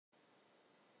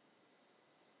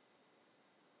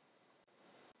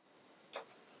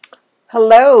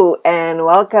Hello and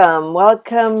welcome.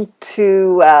 Welcome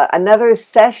to another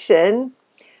session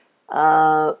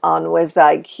on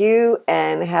WizIQ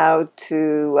and how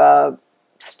to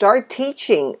start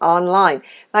teaching online.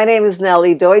 My name is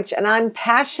Nellie Deutsch and I'm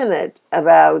passionate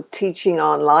about teaching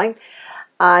online.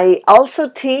 I also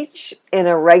teach in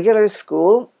a regular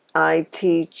school. I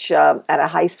teach at a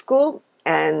high school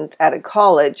and at a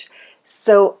college.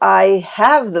 So I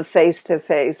have the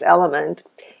face-to-face element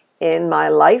in my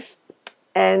life.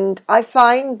 And I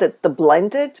find that the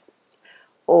blended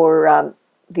or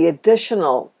the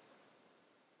additional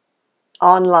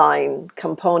online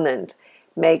component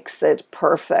makes it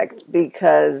perfect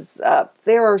because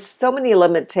there are so many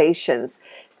limitations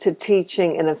to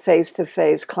teaching in a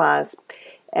face-to-face class,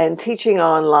 and teaching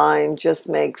online just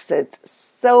makes it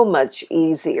so much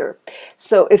easier.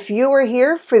 So if you were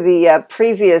here for the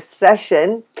previous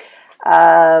session,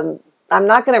 I'm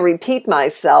not going to repeat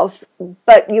myself,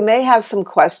 but you may have some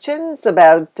questions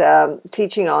about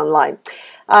teaching online.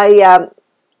 I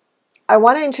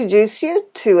want to introduce you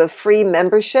to a free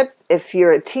membership. If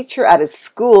you're a teacher at a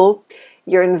school,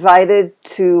 you're invited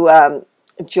to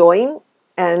join.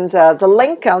 And the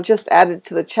link, I'll just add it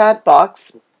to the chat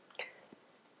box.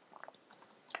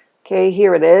 Okay,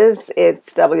 here it is.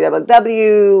 It's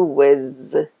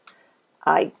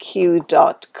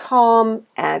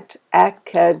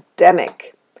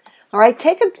www.wiziq.com/academic. All right,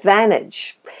 take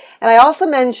advantage. And I also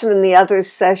mentioned in the other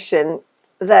session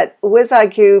that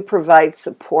WizIQ provides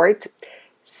support.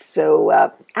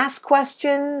 So ask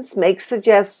questions, make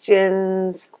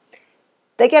suggestions.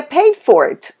 They get paid for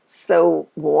it, so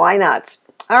why not?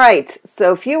 All right,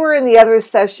 so if you were in the other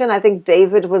session, I think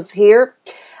David was here.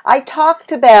 I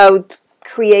talked about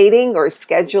creating or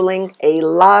scheduling a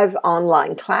live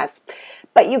online class,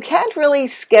 but you can't really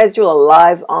schedule a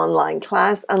live online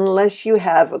class unless you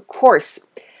have a course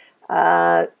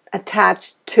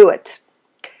attached to it.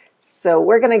 So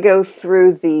we're going to go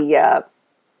through the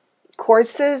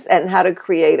courses and how to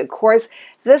create a course.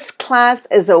 This class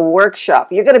is a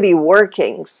workshop. You're going to be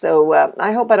working, so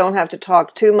I hope I don't have to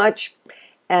talk too much,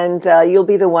 and you'll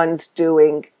be the ones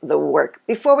doing the work.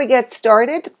 Before we get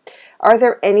started, are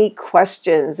there any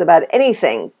questions about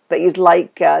anything that you'd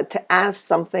like to ask,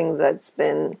 something that's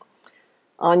been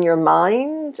on your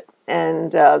mind?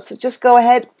 And so just go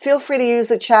ahead. Feel free to use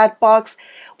the chat box.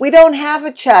 We don't have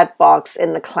a chat box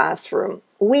in the classroom.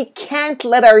 We can't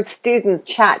let our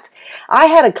students chat. I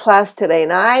had a class today,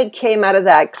 and I came out of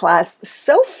that class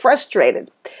so frustrated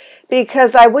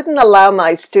because I wouldn't allow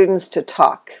my students to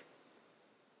talk.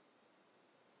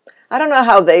 I don't know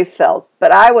how they felt,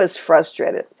 but I was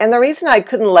frustrated. And the reason I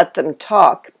couldn't let them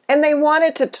talk, and they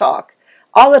wanted to talk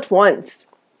all at once,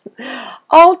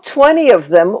 all 20 of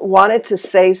them wanted to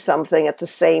say something at the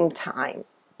same time,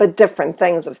 but different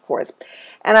things, of course.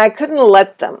 And I couldn't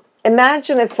let them.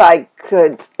 Imagine if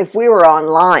we were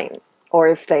online, or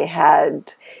if they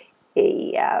had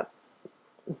a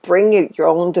bring your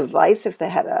own device, if they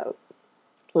had a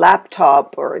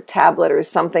laptop or a tablet or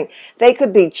something, they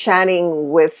could be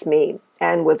chatting with me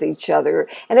and with each other.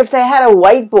 And if they had a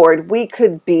whiteboard, we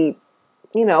could be,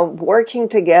 working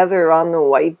together on the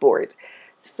whiteboard.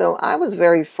 So I was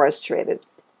very frustrated.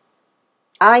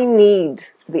 I need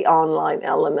the online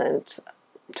element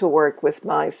to work with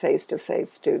my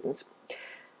face-to-face students.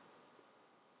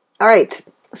 All right,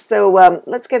 so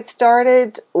let's get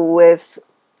started with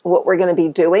what we're going to be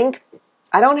doing.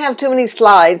 I don't have too many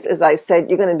slides. As I said,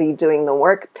 you're going to be doing the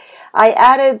work. I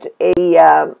added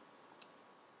a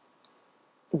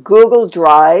Google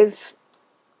Drive.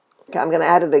 Okay, I'm going to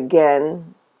add it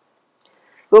again.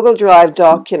 Google Drive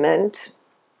document.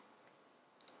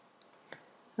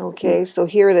 Okay, so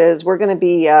here it is. We're going to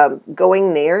be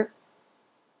going there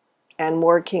and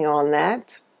working on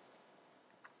that.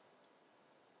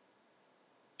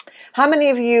 How many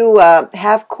of you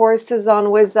have courses on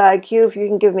WizIQ? If you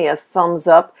can give me a thumbs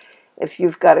up. If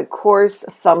you've got a course,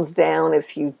 a thumbs down.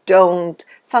 If you don't,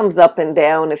 thumbs up and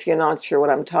down if you're not sure what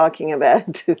I'm talking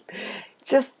about.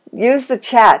 Just use the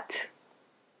chat.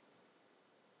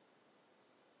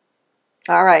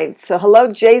 All right, so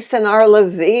hello, Jason R.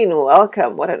 Levine.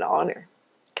 Welcome. What an honor.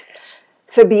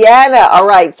 Fabiana. All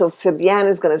right, so Fabiana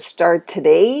is going to start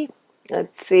today.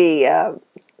 Let's see.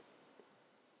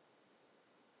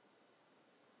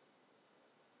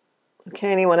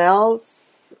 Okay, anyone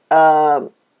else?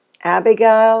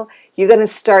 Abigail, you're going to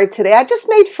start today. I just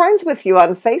made friends with you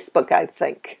on Facebook, I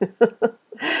think.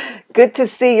 Good to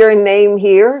see your name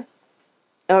here.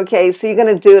 Okay, so you're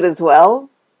going to do it as well.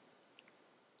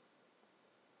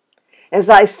 As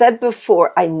I said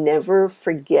before, I never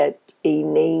forget a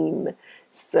name.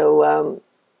 So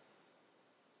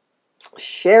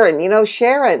Sharon, you know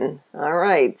Sharon. All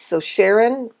right, so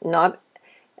Sharon, not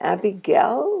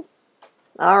Abigail.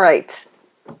 All right.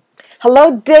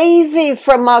 Hello, Davy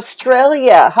from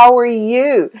Australia. How are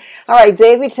you? All right,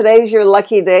 Davy, today's your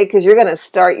lucky day because you're going to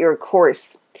start your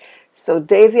course. So,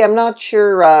 Davy, I'm not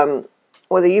sure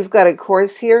whether you've got a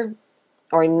course here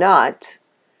or not,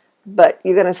 but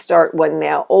you're going to start one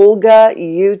now. Olga,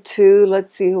 you too.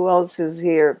 Let's see who else is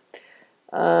here.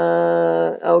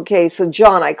 Okay, so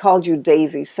John, I called you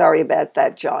Davy. Sorry about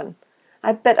that, John.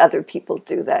 I bet other people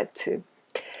do that too.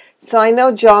 So I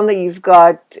know, John, that you've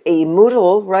got a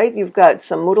Moodle, right? You've got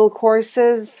some Moodle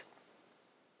courses.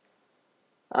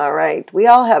 All right. We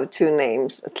all have two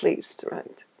names, at least,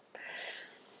 right?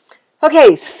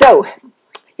 Okay, so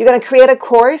you're going to create a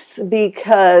course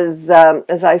because,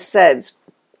 as I said,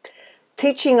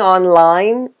 teaching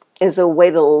online is a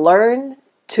way to learn,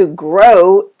 to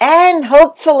grow, and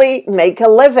hopefully make a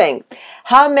living.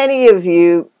 How many of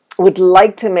you would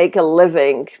like to make a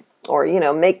living or,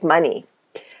 make money?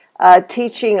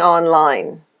 Teaching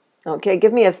online. Okay,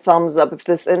 give me a thumbs up if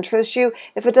this interests you.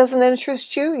 If it doesn't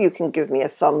interest you, you can give me a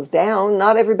thumbs down.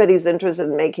 Not everybody's interested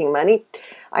in making money.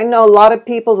 I know a lot of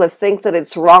people that think that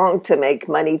it's wrong to make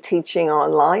money teaching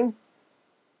online.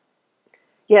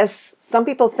 Yes, some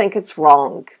people think it's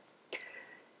wrong.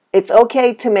 It's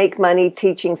okay to make money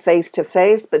teaching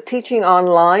face-to-face, but teaching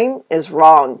online is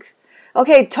wrong.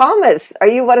 Okay, Thomas, are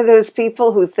you one of those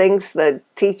people who thinks that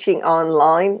teaching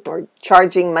online or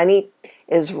charging money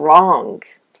is wrong?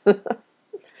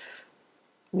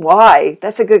 Why?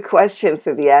 That's a good question,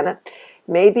 Fabiana.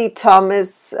 Maybe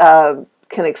Thomas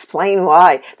can explain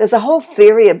why. There's a whole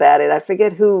theory about it. I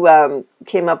forget who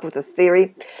came up with the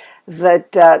theory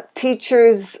that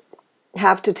teachers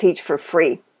have to teach for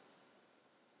free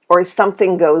or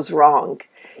something goes wrong.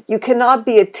 You cannot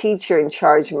be a teacher and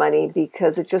charge money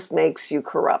because it just makes you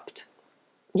corrupt.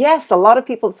 Yes, a lot of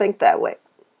people think that way.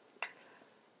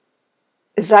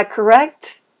 Is that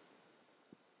correct?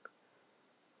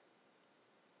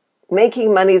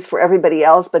 Making money is for everybody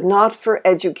else, but not for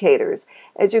educators.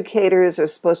 Educators are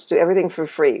supposed to do everything for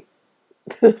free.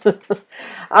 All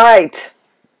right.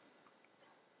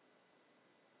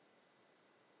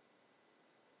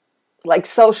 Like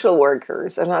social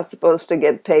workers are not supposed to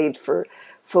get paid for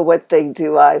what they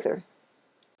do either.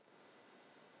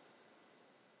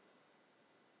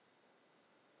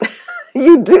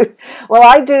 You do. Well,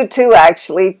 I do too,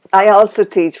 actually. I also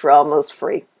teach for almost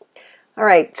free. All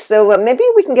right, so maybe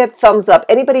we can get thumbs up.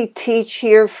 Anybody teach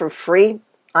here for free?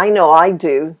 I know I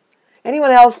do.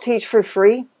 Anyone else teach for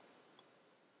free?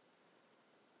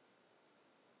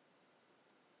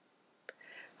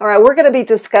 All right, we're going to be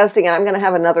discussing, and I'm going to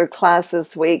have another class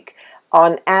this week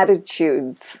on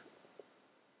attitudes.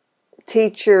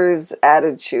 Teachers'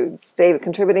 attitudes. David,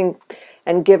 contributing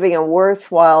and giving a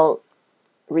worthwhile,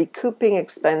 recouping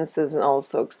expenses and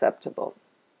also acceptable.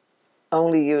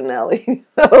 Only you, Nellie.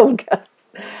 Oh, God.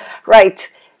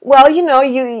 Right. Well,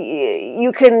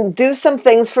 you can do some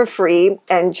things for free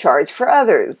and charge for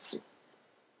others.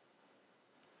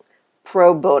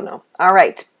 Pro bono. All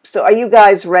right. So are you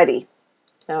guys ready?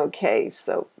 Okay.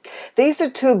 So these are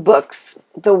two books.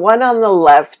 The one on the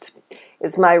left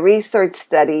is my research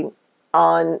study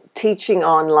on teaching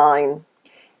online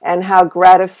and how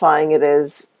gratifying it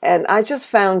is. And I just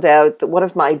found out that one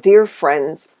of my dear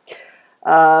friends,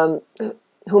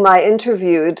 whom I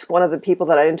interviewed, one of the people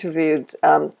that I interviewed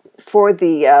for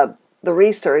the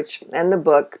research and the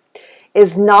book,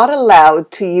 is not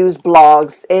allowed to use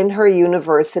blogs in her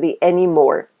university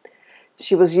anymore.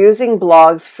 She was using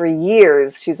blogs for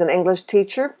years. She's an English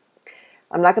teacher.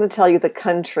 I'm not going to tell you the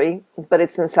country, but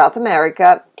it's in South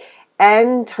America.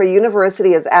 And her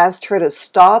university has asked her to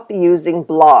stop using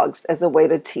blogs as a way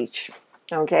to teach.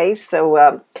 Okay,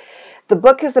 so the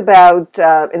book is about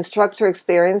instructor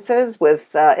experiences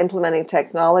with implementing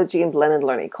technology in blended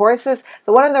learning courses.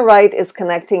 The one on the right is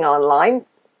connecting online,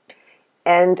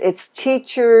 and it's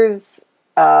teachers'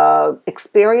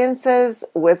 experiences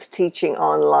with teaching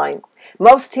online.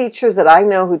 Most teachers that I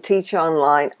know who teach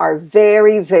online are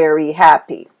very, very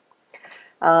happy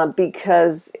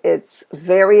because it's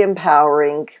very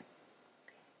empowering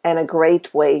and a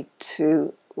great way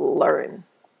to learn.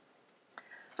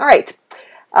 All right.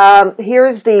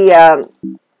 Here's the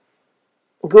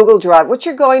Google Drive. What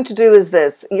you're going to do is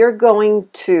this. You're going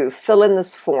to fill in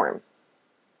this form.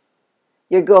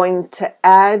 You're going to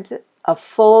add a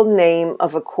full name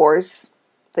of a course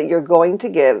that you're going to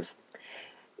give.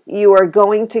 You are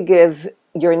going to give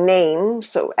your name,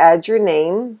 so add your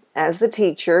name as the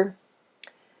teacher,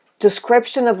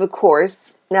 description of the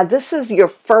course. Now, this is your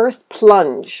first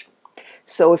plunge.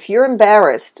 So if you're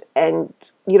embarrassed and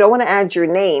you don't want to add your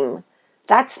name,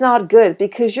 that's not good,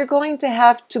 because you're going to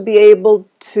have to be able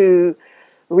to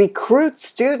recruit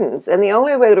students, and the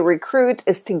only way to recruit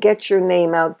is to get your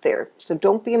name out there. So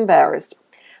don't be embarrassed.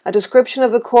 A description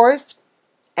of the course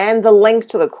and the link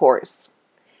to the course.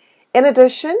 In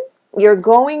addition, you're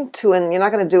going to, and you're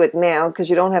not going to do it now because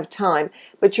you don't have time,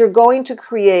 but you're going to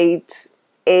create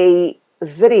a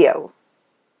video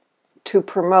to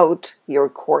promote your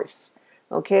course.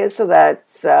 Okay, so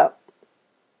that's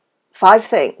 5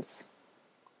 things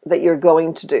that you're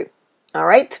going to do. All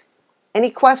right,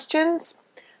 any questions?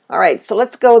 All right, so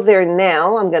let's go there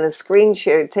now. I'm going to screen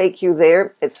share, take you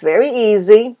there. It's very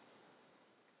easy.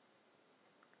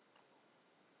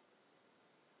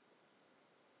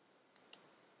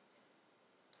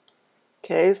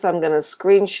 Okay, so I'm going to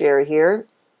screen share here.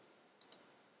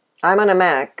 I'm on a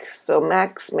Mac, so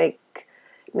Macs make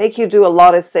you do a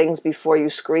lot of things before you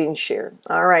screen share.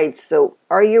 All right, so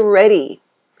are you ready?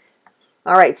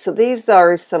 All right, so these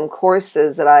are some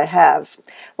courses that I have.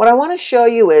 What I want to show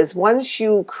you is once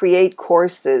you create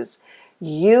courses,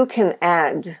 you can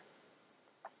add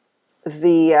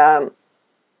the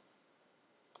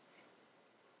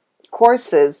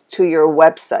courses to your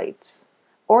website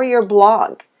or your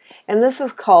blog. And this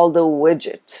is called a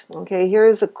widget. Okay,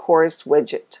 here's a course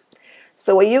widget.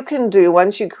 So what you can do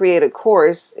once you create a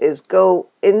course is go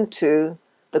into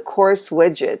the course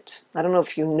widget. I don't know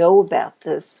if you know about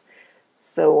this.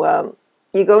 So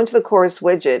you go into the course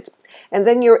widget, and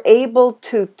then you're able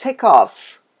to tick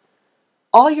off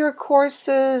all your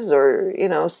courses, or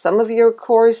some of your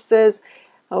courses.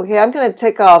 Okay, I'm going to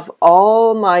tick off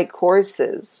all my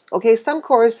courses. Okay, some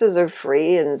courses are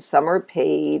free and some are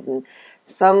paid and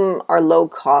some are low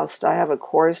cost. I have a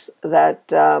course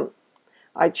that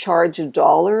I charge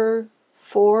 $1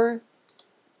 for.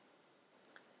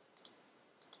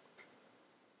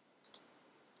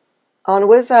 On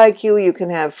WizIQ, you can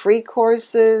have free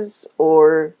courses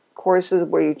or courses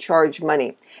where you charge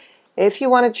money. If you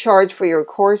want to charge for your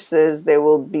courses, they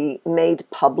will be made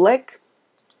public,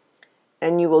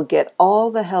 and you will get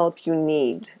all the help you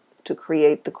need to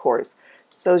create the course.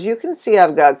 So as you can see,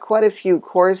 I've got quite a few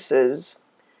courses.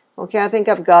 Okay, I think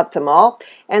I've got them all.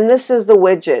 And this is the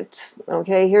widget.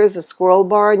 Okay, here's a scroll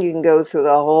bar, and you can go through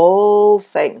the whole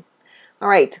thing. All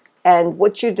right, and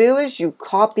what you do is you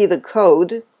copy the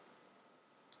code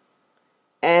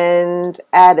and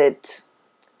add it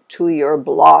to your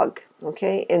blog,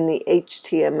 okay, in the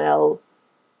HTML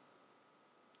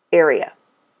area.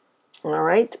 All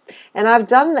right, and I've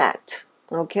done that.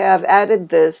 Okay, I've added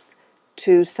this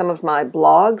to some of my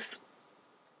blogs.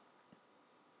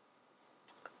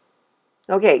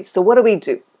 Okay, so what do we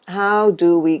do? How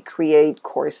do we create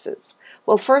courses?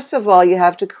 Well, first of all, you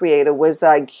have to create a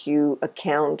WizIQ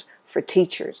account for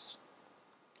teachers.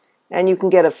 And you can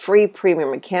get a free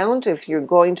premium account if you're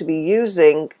going to be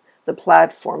using the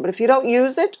platform. But if you don't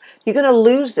use it, you're going to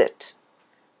lose it.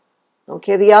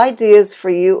 Okay, the idea is for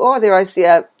you, oh, there I see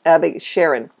Abby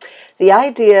Sharon. The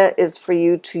idea is for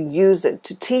you to use it,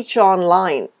 to teach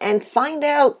online and find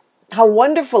out how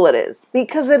wonderful it is,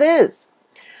 because it is.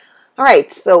 All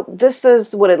right, so this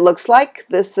is what it looks like.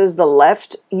 This is the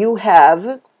left. You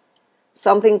have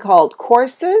something called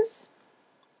courses,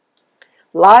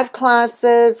 live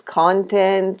classes,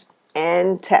 content,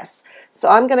 and tests. So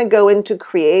I'm going to go into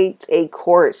create a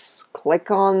course. Click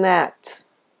on that.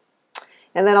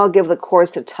 And then I'll give the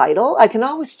course a title. I can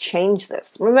always change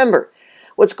this. Remember,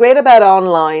 what's great about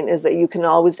online is that you can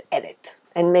always edit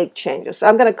and make changes. So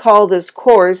I'm going to call this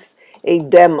course a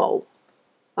demo.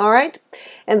 All right?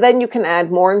 And then you can add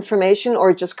more information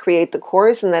or just create the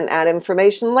course and then add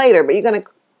information later. But you're going to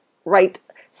write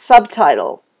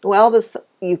subtitle. Well,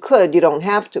 you could, you don't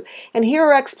have to. And here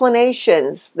are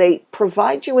explanations. They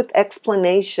provide you with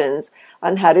explanations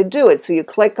on how to do it. So you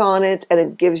click on it and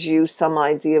it gives you some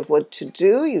idea of what to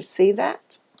do. You see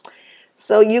that?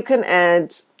 So you can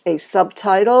add a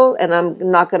subtitle, and I'm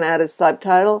not going to add a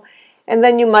subtitle. And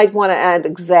then you might want to add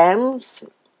exams.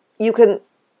 You can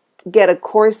get a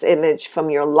course image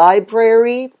from your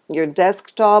library, your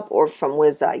desktop, or from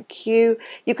WizIQ.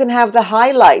 You can have the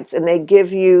highlights, and they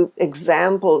give you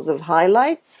examples of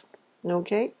highlights.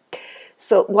 Okay,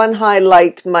 so one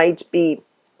highlight might be,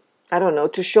 I don't know,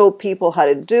 to show people how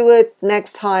to do it.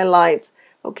 Next highlight,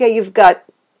 okay, you've got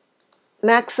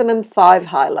maximum 5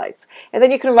 highlights. And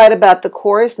then you can write about the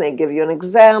course, and they give you an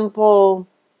example.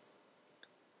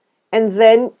 And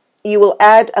then you will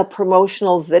add a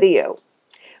promotional video,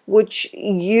 which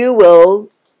you will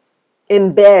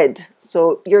embed.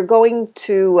 So you're going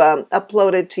to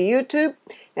upload it to YouTube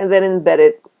and then embed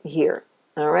it here.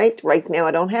 All right now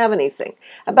I don't have anything.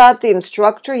 About the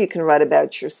instructor, you can write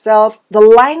about yourself. The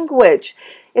language,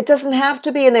 it doesn't have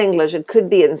to be in English. It could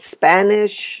be in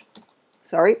Spanish.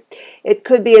 Sorry. It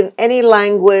could be in any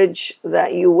language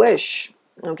that you wish.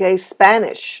 Okay,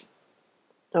 Spanish.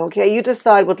 Okay, you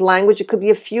decide what language. It could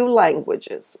be a few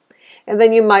languages. And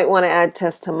then you might want to add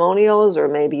testimonials or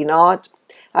maybe not.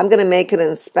 I'm going to make it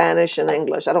in Spanish and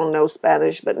English. I don't know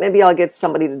Spanish, but maybe I'll get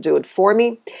somebody to do it for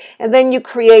me. And then you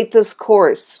create this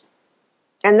course.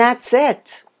 And that's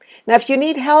it. Now, if you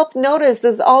need help, notice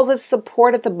there's all this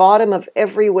support at the bottom of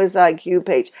every WizIQ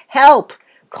page. Help,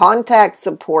 contact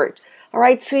support. All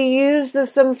right, so use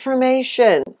this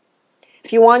information.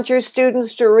 If you want your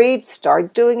students to read,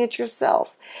 start doing it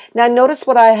yourself. Now, notice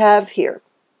what I have here.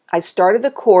 I started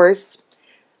the course.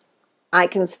 I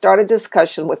can start a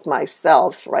discussion with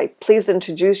myself, right? Please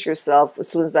introduce yourself as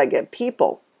soon as I get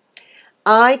people.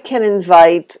 I can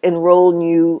enroll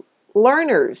new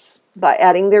learners by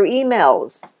adding their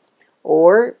emails,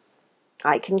 or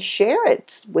I can share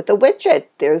it with a widget.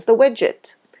 There's the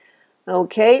widget.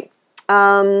 Okay,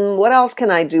 what else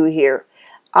can I do here?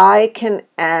 I can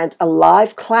add a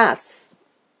live class,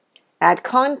 add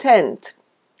content,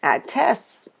 add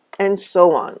tests, and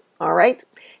so on. All right.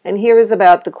 And here is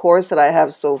about the course that I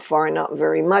have so far, not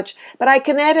very much, but I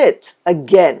can edit.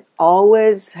 Again,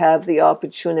 always have the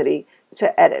opportunity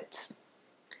to edit.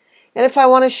 And if I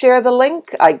want to share the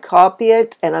link, I copy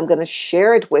it and I'm going to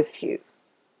share it with you.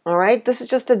 All right, this is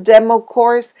just a demo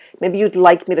course. Maybe you'd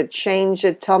like me to change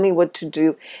it, tell me what to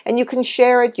do. And you can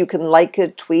share it, you can like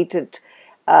it, tweet it.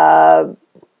 Well,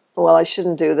 I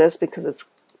shouldn't do this because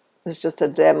it's just a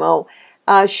demo.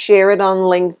 Share it on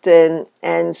LinkedIn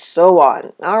and so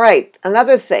on. All right,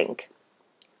 another thing.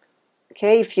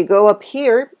 Okay, if you go up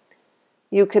here,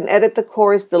 you can edit the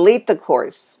course, delete the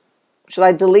course. Should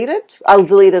I delete it? I'll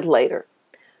delete it later.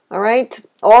 All right,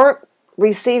 or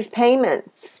receive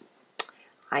payments.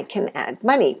 I can add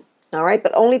money. All right,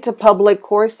 but only to public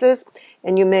courses,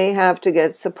 and you may have to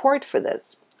get support for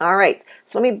this. All right,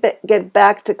 so let me get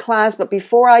back to class, but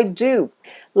before I do,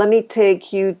 let me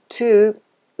take you to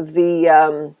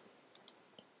the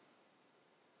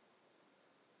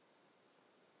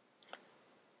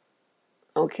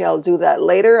okay, I'll do that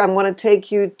later. I'm going to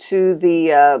take you to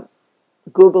the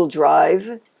Google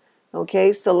Drive.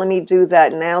 Okay, so let me do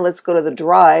that now. Let's go to the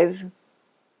Drive.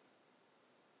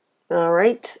 All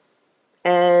right,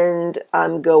 and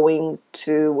I'm going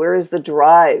to, where is the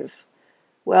Drive?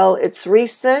 Well, it's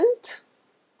recent.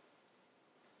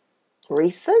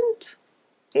 Recent?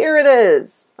 Here it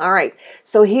is. All right,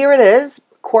 so here it is.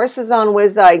 Courses on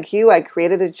WizIQ. I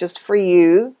created it just for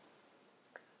you.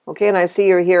 Okay, and I see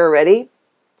you're here already.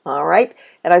 All right,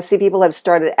 and I see people have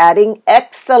started adding.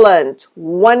 Excellent.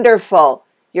 Wonderful.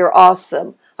 You're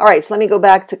awesome. All right, so let me go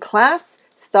back to class.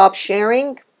 Stop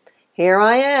sharing. Here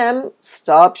I am.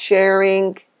 Stop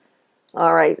sharing.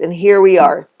 All right, and here we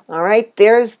are. All right,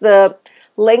 there's the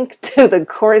link to the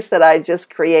course that I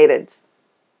just created.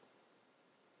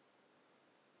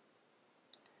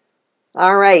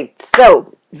 All right,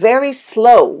 so very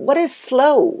slow. What is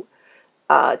slow?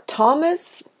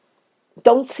 Thomas,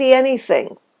 don't see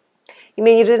anything. You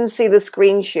mean you didn't see the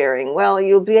screen sharing? Well,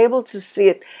 you'll be able to see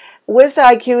it.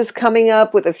 WizIQ is coming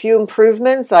up with a few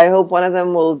improvements. I hope one of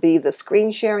them will be the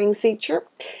screen sharing feature.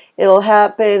 It'll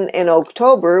happen in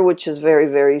October, which is very,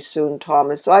 very soon,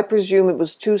 Thomas. So I presume it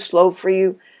was too slow for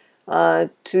you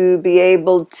to be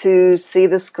able to see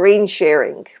the screen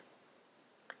sharing.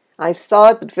 I saw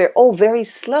it, but very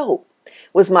slow.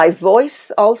 Was my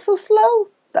voice also slow?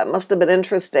 That must have been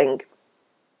interesting.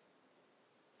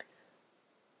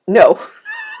 No.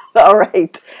 All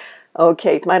right.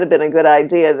 Okay, it might have been a good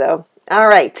idea, though. All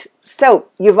right, so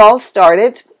you've all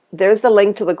started. There's the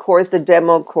link to the course, the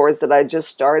demo course that I just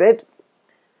started.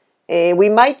 And we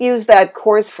might use that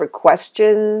course for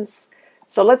questions.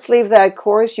 So let's leave that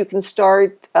course. You can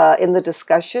start in the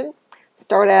discussion.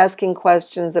 Start asking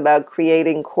questions about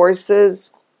creating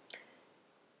courses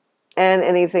and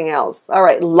anything else. All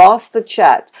right, lost the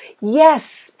chat.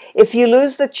 Yes, if you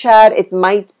lose the chat, it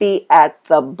might be at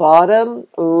the bottom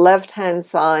left-hand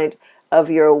side of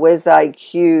your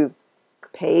WizIQ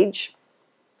page,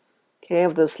 okay,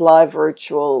 of this live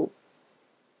virtual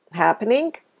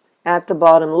happening at the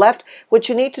bottom left. What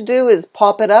you need to do is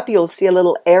pop it up. You'll see a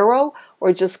little arrow,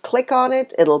 or just click on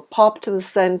it. It'll pop to the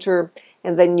center,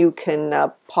 and then you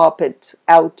can pop it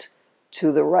out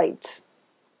to the right.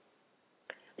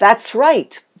 That's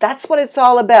right. That's what it's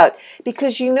all about.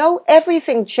 Because you know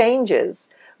everything changes.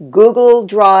 Google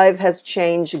Drive has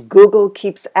changed. Google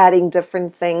keeps adding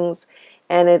different things,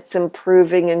 and it's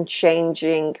improving and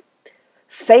changing.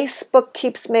 Facebook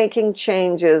keeps making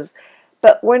changes,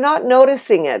 but we're not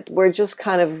noticing it. We're just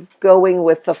kind of going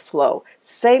with the flow.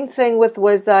 Same thing with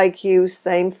WizIQ,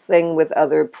 same thing with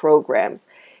other programs.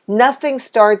 Nothing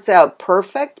starts out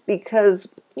perfect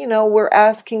because, we're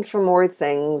asking for more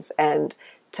things, and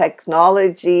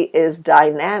technology is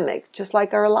dynamic, just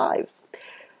like our lives.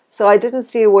 So I didn't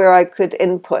see where I could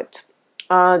input.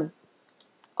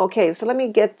 Okay, so let me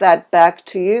get that back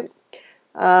to you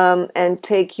and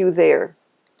take you there.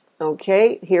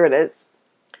 Okay, here it is.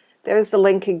 There's the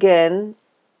link again.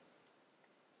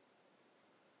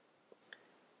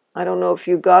 I don't know if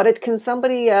you got it. Can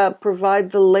somebody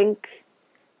provide the link?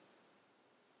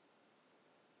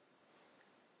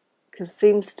 Because it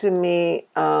seems to me,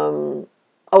 oh,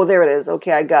 there it is.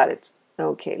 Okay, I got it.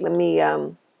 Okay, let me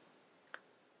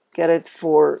get it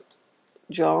for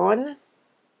John.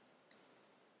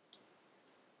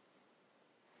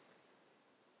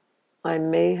 I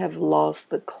may have lost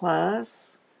the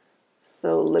class,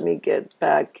 so let me get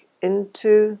back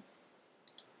into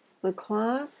the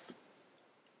class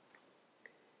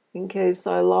in case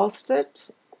I lost it.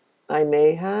 I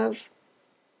may have.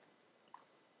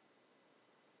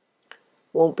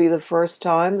 Won't be the first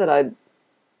time that I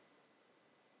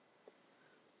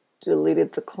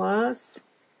deleted the class.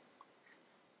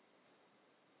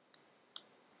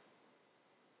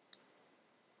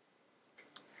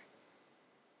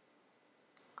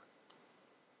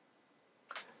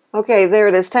 Okay, there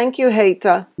it is. Thank you,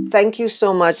 Heita. Thank you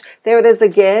so much. There it is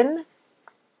again.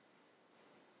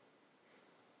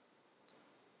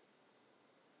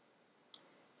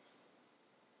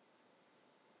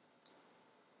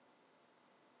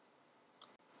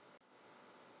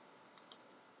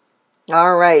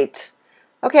 All right.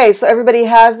 Okay, so everybody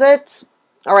has it.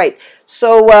 All right.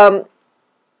 So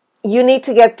you need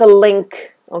to get the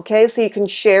link, okay? So you can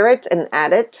share it and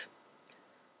add it.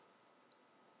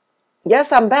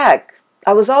 Yes, I'm back.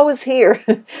 I was always here.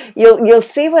 You'll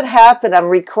see what happened. I'm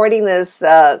recording this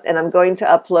and I'm going to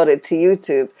upload it to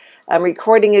YouTube. I'm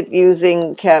recording it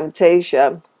using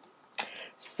Camtasia.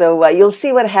 So you'll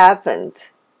see what happened.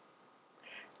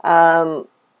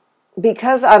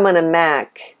 Because I'm on a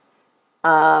Mac,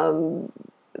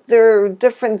 there are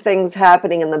different things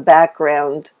happening in the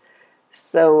background.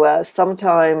 So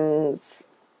sometimes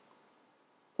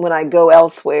when I go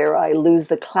elsewhere, I lose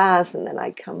the class and then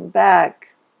I come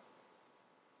back.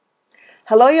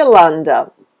 Hello,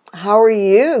 Yolanda. How are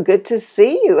you? Good to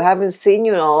see you. Haven't seen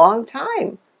you in a long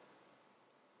time.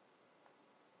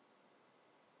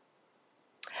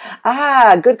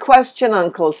 Ah, good question,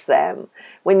 Uncle Sam.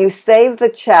 When you save the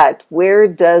chat, where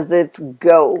does it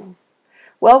go?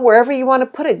 Well, wherever you want to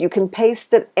put it. You can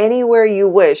paste it anywhere you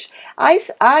wish.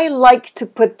 I like to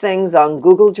put things on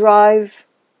Google Drive,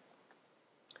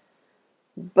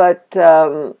 but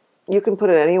you can put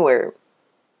it anywhere.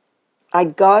 I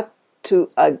got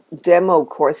to a demo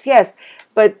course, yes,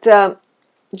 but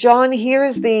John,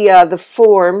 here's the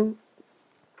form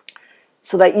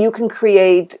so that you can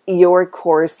create your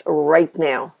course right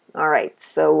now. All right,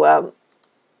 so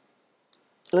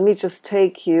let me just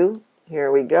take you,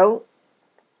 here we go,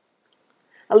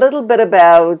 a little bit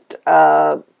about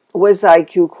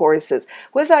WizIQ courses.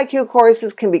 WizIQ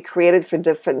courses can be created for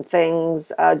different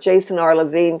things. Jason R.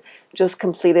 Levine just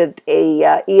completed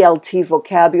a ELT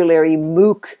vocabulary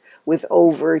MOOC with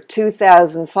over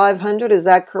 2,500. Is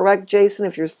that correct, Jason,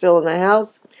 if you're still in the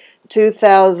house?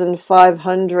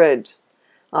 2,500,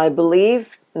 I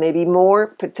believe, maybe more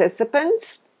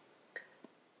participants.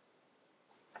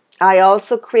 I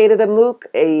also created a MOOC,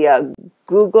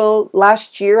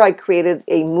 last year I created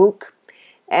a MOOC,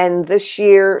 and this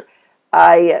year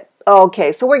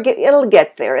okay, so it'll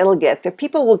get there,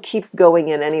 People will keep going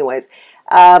in anyways.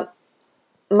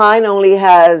 Mine only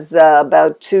has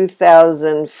about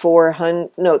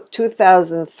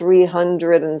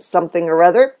 2,300 and something or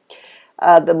other,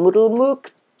 the Moodle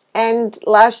MOOC. And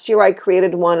last year I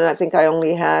created one, and I think I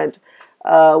only had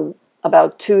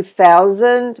about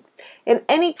 2,000. In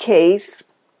any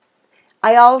case,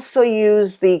 I also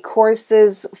use the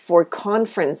courses for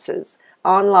conferences,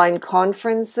 online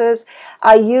conferences.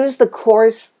 I use the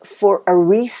course for a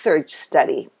research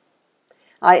study.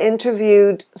 I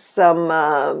interviewed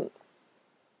some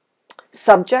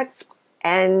subjects,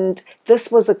 and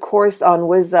this was a course on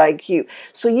WizIQ.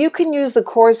 So you can use the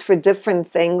course for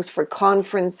different things, for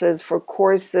conferences, for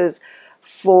courses,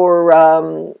 for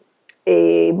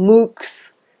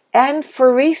MOOCs, and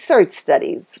for research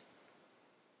studies.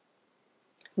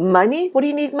 Money? What do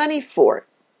you need money for?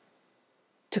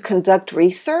 To conduct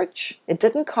research? It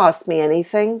didn't cost me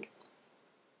anything.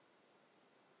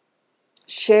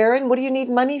 Sharon, what do you need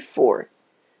money for?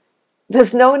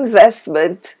 There's no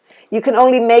investment. You can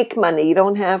only make money. You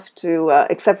don't have to,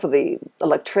 except for the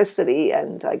electricity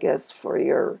and I guess for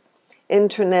your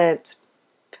internet.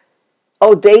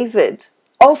 Oh, David.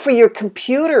 Oh, for your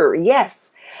computer.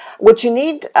 Yes. What you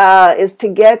need is to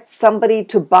get somebody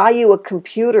to buy you a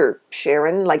computer,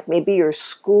 Sharon, like maybe your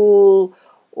school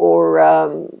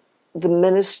or the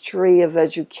Ministry of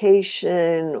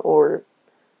Education or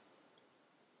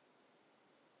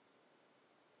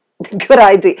good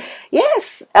idea.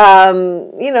 Yes.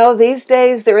 You know, these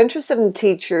days they're interested in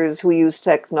teachers who use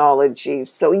technology.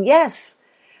 So yes,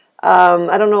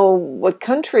 I don't know what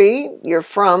country you're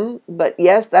from, but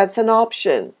yes, that's an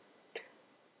option.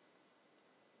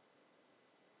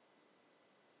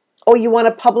 Oh, you want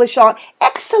to publish on?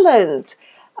 Excellent.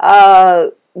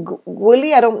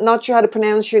 Willie, not sure how to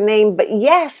pronounce your name, but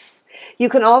yes, you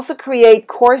can also create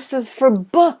courses for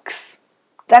books.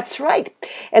 That's right.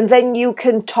 And then you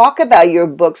can talk about your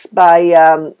books by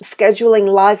scheduling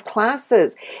live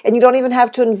classes. And you don't even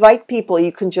have to invite people.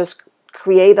 You can just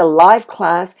create a live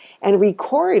class and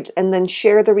record and then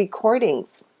share the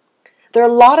recordings. There are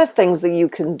a lot of things that you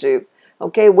can do,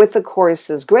 okay, with the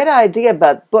courses. Great idea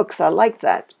about books. I like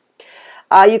that.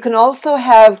 You can also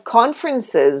have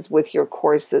conferences with your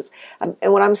courses. And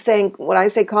when I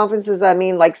say conferences, I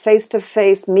mean like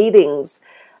face-to-face meetings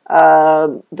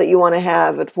that you want to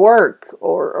have at work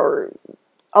or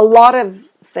a lot of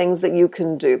things that you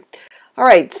can do. All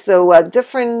right, so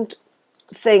different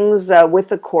things with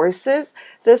the courses.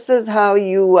 This is how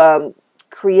you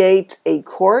create a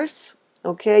course.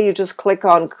 Okay, you just click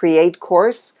on Create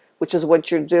Course, which is what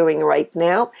you're doing right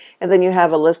now. And then you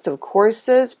have a list of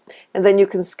courses. And then you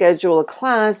can schedule a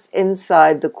class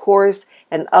inside the course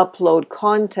and upload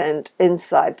content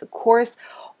inside the course.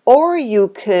 Or you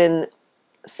can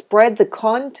spread the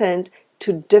content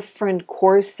to different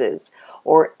courses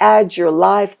or add your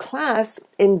live class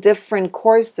in different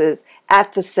courses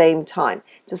at the same time.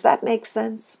 Does that make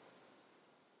sense?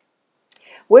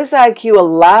 WizIQ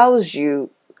allows you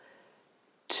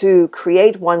to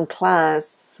create one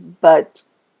class, but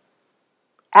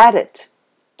add it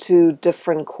to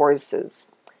different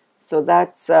courses. So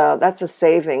that's a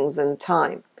savings in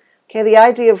time. Okay, the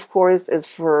idea, of course, is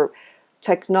for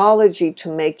technology to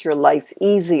make your life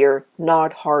easier,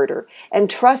 not harder. And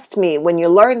trust me, when you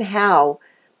learn how,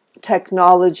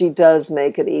 technology does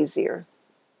make it easier.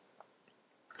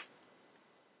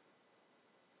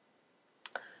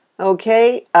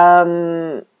 Okay,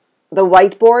 the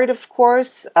whiteboard, of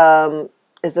course,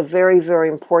 is a very, very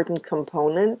important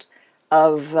component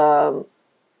of the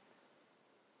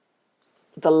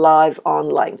live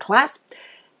online class.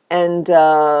 And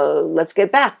let's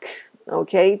get back,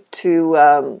 okay,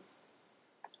 to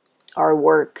our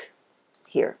work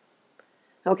here.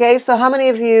 Okay, so how many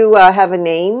of you have a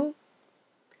name?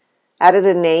 Added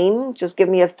a name? Just give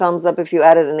me a thumbs up if you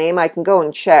added a name. I can go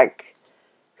and check.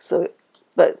 So,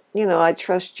 but, you know, I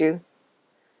trust you.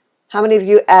 How many of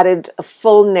you added a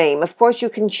full name? Of course, you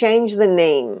can change the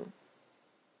name.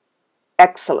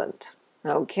 Excellent.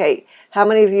 Okay. How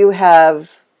many of you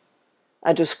have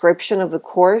a description of the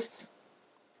course?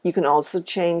 You can also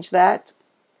change that.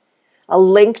 A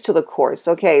link to the course.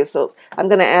 Okay, so I'm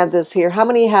going to add this here. How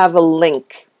many have a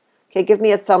link? Okay, give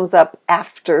me a thumbs up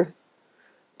after.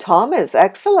 Thomas,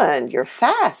 excellent. You're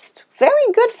fast.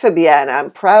 Very good, Fabiana.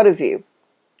 I'm proud of you.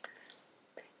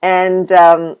 And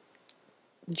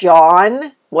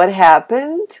John, what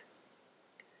happened?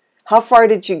 How far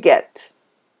did you get?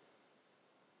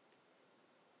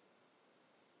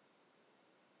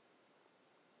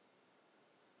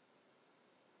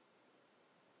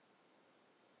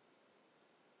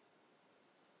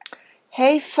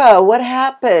 Hey, Fa, what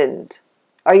happened?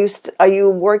 Are you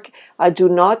work? I do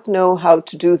not know how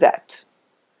to do that.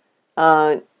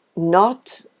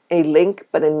 Not a link,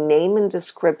 but a name and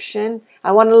description.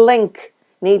 I want a link.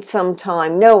 Need some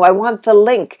time. No, I want the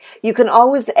link. You can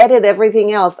always edit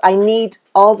everything else. I need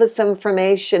all this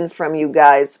information from you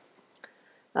guys.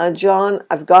 John,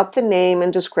 I've got the name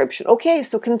and description. Okay,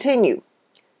 so continue.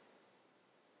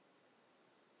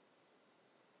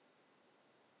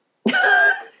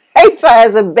 Haifa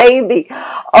has a baby.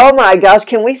 Oh my gosh,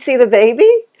 can we see the baby?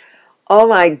 Oh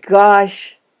my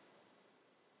gosh.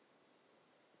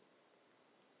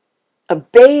 A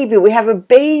baby. We have a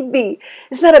baby.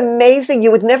 Isn't that amazing?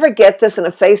 You would never get this in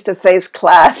a face-to-face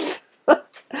class.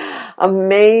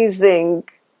 Amazing.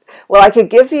 Well, I could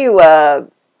give you the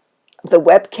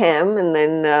webcam and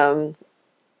then,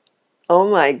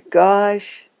 oh my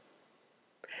gosh.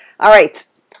 All right.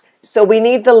 So we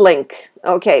need the link.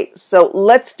 Okay. So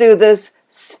let's do this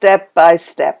step by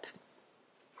step.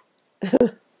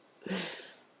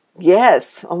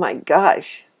 Yes. Oh my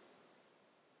gosh.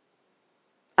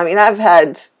 I mean, I've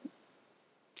heard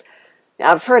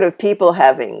of people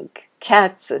having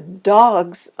cats and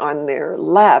dogs on their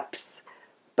laps,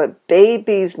 but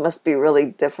babies must be really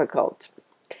difficult.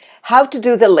 How to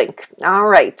do the link. All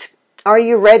right. Are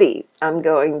you ready? I'm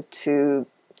going to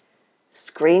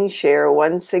screen share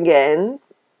once again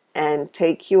and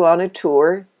take you on a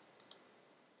tour.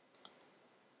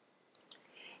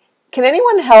 Can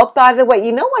anyone help, by the way?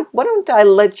 You know what? Why don't I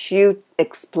let you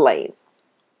explain?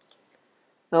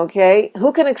 Okay,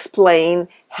 who can explain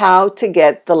how to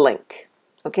get the link?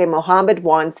 Okay, Mohammed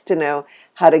wants to know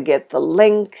how to get the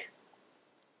link.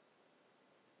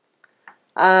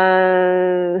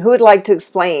 Who would like to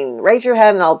explain? Raise your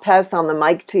hand and I'll pass on the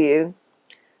mic to you.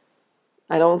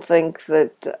 I don't think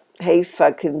that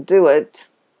Haifa can do it.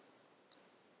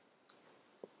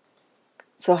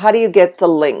 So how do you get the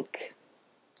link?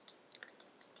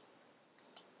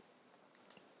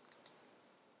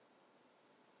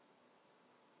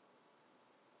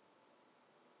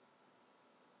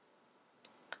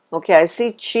 Okay, I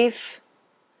see Chief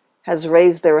has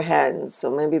raised their hands,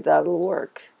 so maybe that'll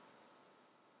work.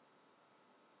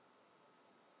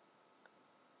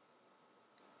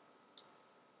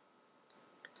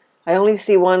 I only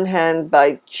see one hand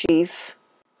by Chief.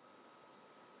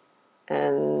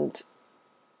 And,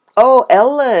 oh,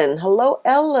 Ellen. Hello,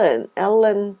 Ellen.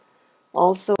 Ellen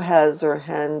also has her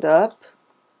hand up.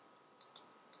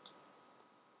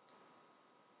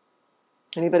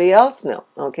 Anybody else? No.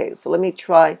 Okay, so let me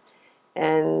try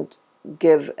and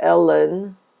give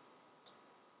Ellen,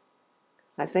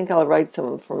 I think I'll write some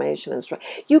information and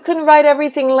you can write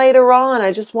everything later on.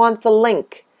 I just want the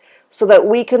link so that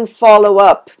we can follow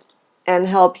up and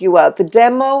help you out. The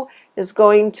demo is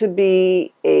going to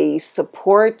be a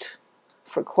support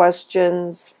for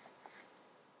questions.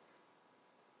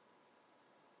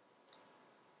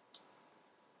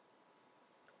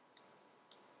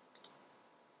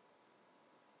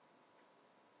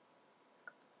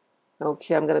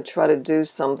 Okay, I'm going to try to do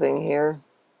something here.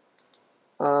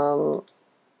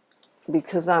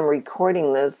 Because I'm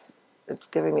recording this, it's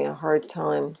giving me a hard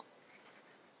time.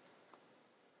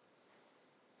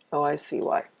 Oh, I see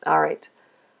why. All right.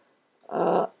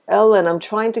 Ellen, I'm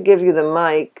trying to give you the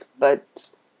mic, but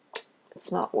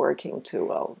it's not working too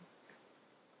well.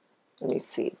 Let me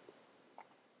see.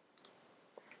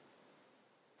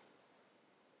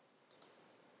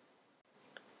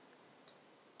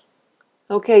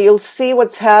 Okay, you'll see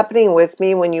what's happening with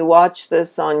me when you watch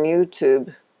this on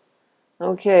YouTube.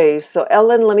 Okay, so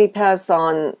Ellen, let me pass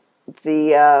on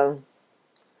the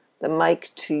mic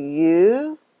to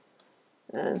you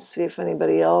and see if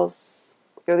anybody else.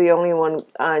 You're the only one.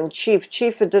 And Chief,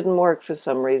 it didn't work for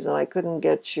some reason. I couldn't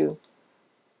get you.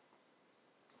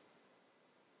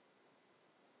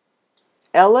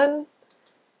 Ellen,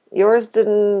 yours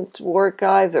didn't work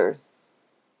either.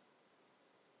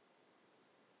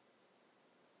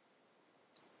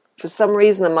 For some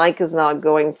reason, the mic is not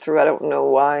going through. I don't know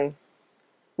why.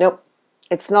 Nope,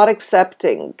 it's not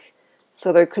accepting.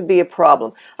 So there could be a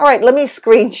problem. All right, let me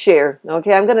screen share.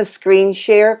 Okay, I'm going to screen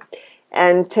share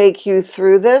and take you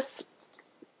through this.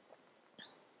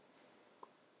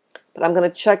 But I'm going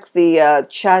to check the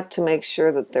chat to make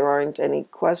sure that there aren't any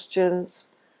questions.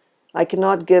 I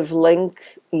cannot give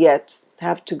link yet.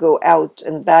 Have to go out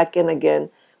and back in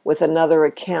again with another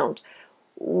account.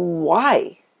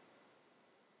 Why?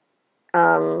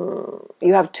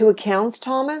 You have two accounts,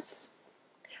 Thomas?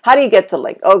 How do you get the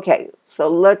link? Okay, so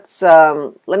let's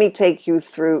let me take you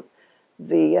through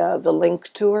the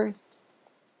link tour.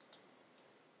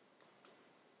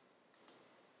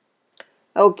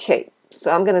 Okay,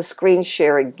 so I'm going to screen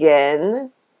share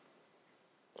again,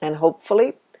 and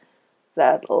hopefully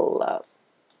that'll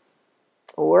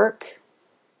work.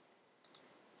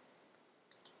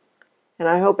 And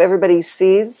I hope everybody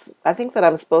sees. I think that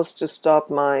I'm supposed to stop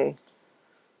my.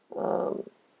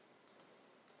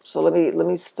 So let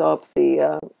me stop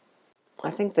the. I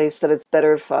think they said it's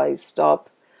better if I stop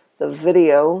the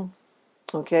video.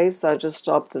 Okay, so I just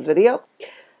stopped the video,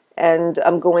 and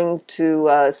I'm going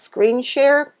to screen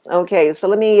share. Okay, so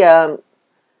let me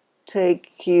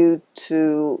take you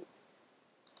to.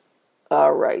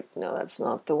 All right, no, that's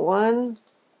not the one.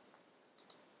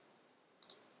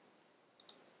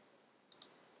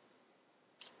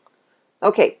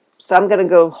 Okay, so I'm going to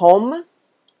go home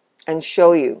and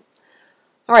show you.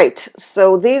 All right,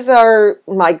 so these are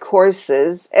my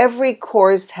courses. Every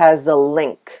course has a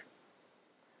link.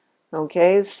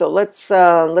 Okay, so let's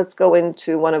go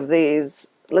into one of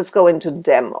these. Let's go into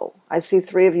demo. I see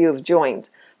 3 of you have joined.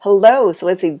 Hello. So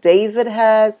let's see. David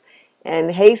has,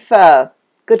 and Haifa.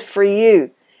 Good for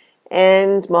you.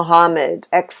 and Mohammed.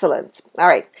 Excellent. All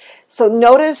right. So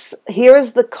notice here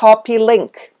is the copy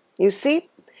link. You see?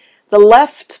 The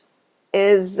left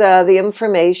is the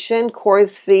information,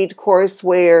 course feed,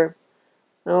 courseware.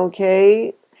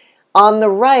 Okay. On the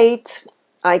right,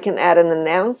 I can add an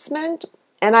announcement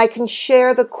and I can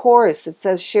share the course. It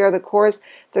says share the course.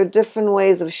 There are different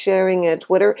ways of sharing it,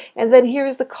 Twitter. And then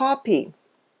here's the copy.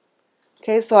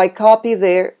 Okay, so I copy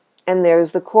there and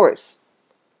there's the course.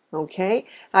 Okay,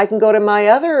 I can go to my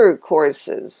other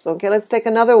courses. Okay, let's take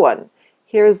another one.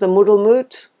 Here's the Moodle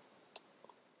Moot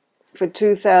for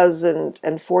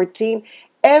 2014.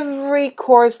 Every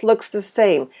course looks the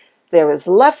same. There is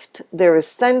left, there is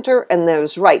center, and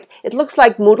there's right. It looks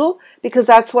like Moodle because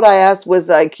that's what I asked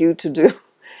WizIQ to do.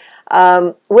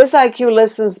 WizIQ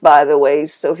listens, by the way,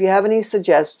 so if you have any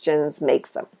suggestions,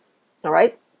 make them. All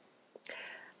right?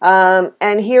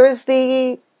 And here is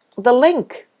the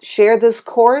link. Share this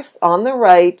course on the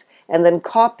right and then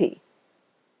copy.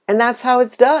 And that's how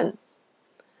it's done.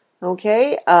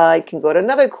 Okay, I can go to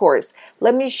another course.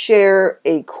 Let me share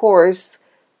a course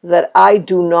that I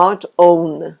do not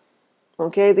own.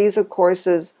 Okay, these are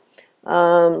courses.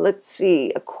 Let's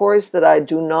see, a course that I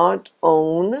do not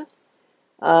own.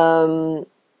 I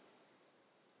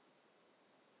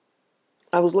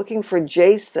was looking for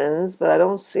Jason's, but I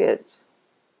don't see it.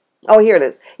 Oh, here it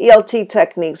is. ELT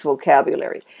Techniques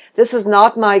Vocabulary. This is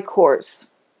not my course.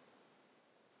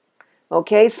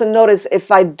 Okay, so notice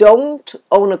if I don't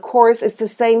own a course, it's the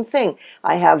same thing.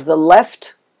 I have the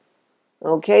left,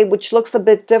 okay, which looks a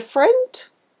bit different.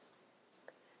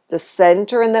 The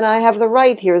center, and then I have the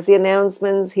right. Here's the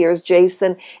announcements, here's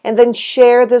Jason, and then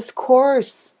share this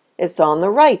course. It's on the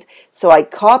right. So I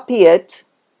copy it,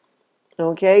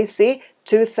 okay, see,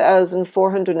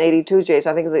 2,482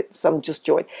 Jason. I think that some just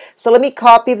joined. So let me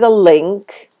copy the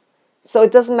link. So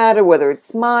it doesn't matter whether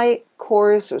it's my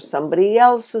course or somebody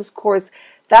else's course.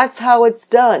 That's how it's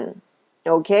done.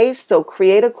 Okay, so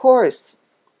create a course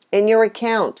in your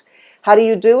account. How do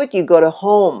you do it? You go to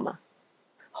Home.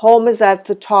 Home is at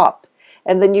the top.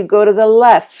 And then you go to the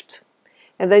left.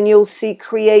 And then you'll see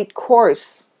Create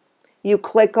Course. You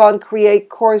click on Create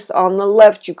Course on the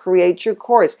left. You create your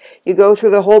course. You go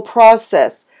through the whole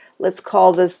process. Let's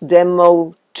call this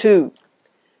Demo 2.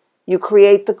 You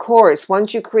create the course.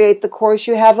 Once you create the course,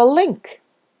 you have a link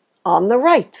on the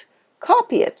right.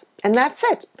 Copy it, and that's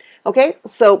it. Okay,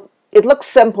 so it looks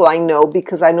simple, I know,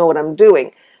 because I know what I'm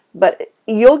doing, but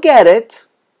you'll get it.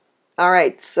 All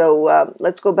right, so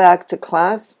let's go back to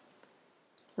class.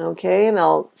 Okay, and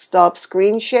I'll stop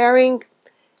screen sharing.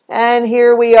 And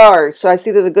here we are. So I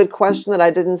see there's a good question that I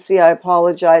didn't see. I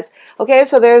apologize. Okay,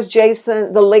 so there's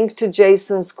Jason, the link to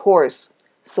Jason's course.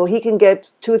 So he can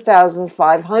get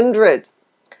 2,500.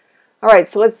 All right,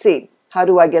 so let's see. How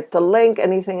do I get the link?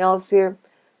 Anything else here?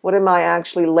 What am I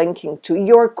actually linking to?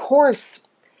 Your course.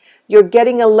 You're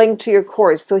getting a link to your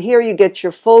course. So here you get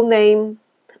your full name,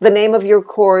 the name of your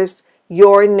course,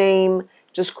 your name,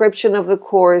 description of the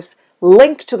course,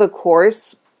 link to the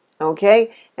course,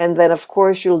 okay? And then, of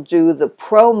course, you'll do the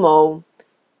promo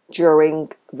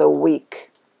during the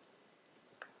week.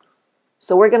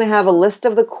 So we're going to have a list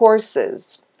of the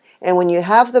courses. And when you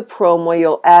have the promo,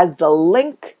 you'll add the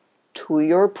link to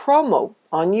your promo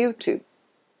on YouTube.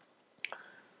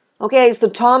 Okay, so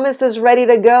Thomas is ready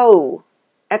to go.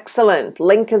 Excellent.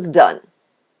 Link is done.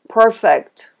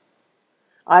 Perfect.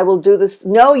 I will do this.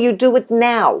 No, you do it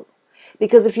now.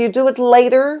 Because if you do it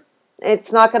later,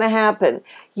 it's not going to happen.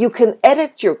 You can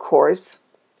edit your course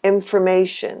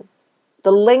information.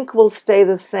 The link will stay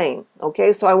the same.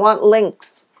 Okay, so I want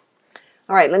links.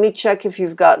 All right, let me check if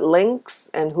you've got links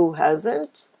and who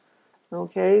hasn't.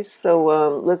 Okay,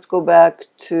 so let's go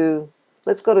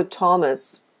to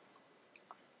Thomas.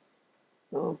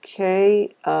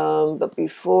 Okay, but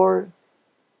before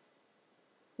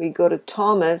we go to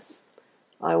Thomas,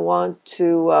 I want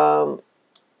to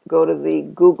go to the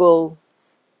Google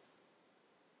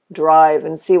Drive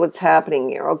and see what's happening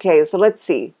here. Okay, so let's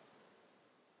see.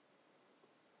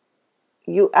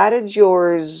 You added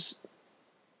yours,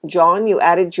 John, you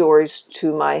added yours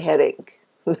to my headache.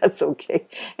 That's okay.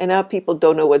 And now people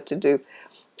don't know what to do.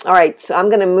 All right, so I'm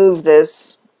going to move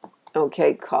this.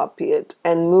 Okay, copy it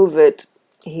and move it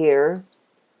here.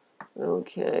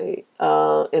 Okay,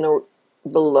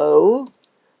 below.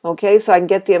 Okay, so I can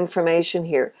get the information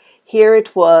here. Here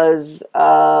it was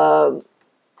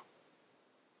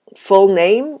full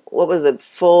name. What was it?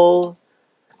 Full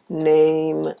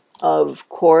name of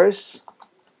course.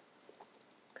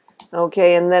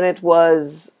 Okay, and then it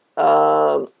was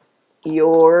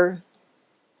your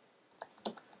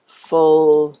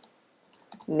full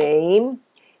name.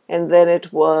 and then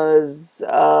it was,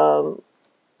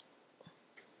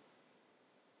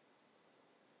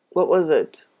 what was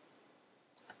it?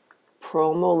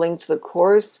 Promo, link to the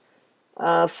course,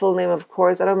 full name of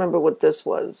course. I don't remember what this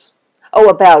was. Oh,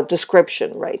 about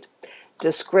description, right?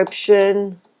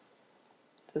 Description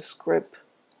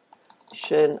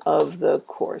of the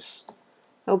course.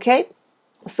 Okay,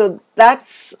 so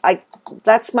that's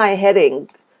my heading,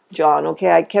 John.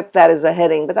 Okay, I kept that as a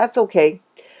heading, but that's okay.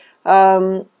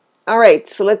 All right,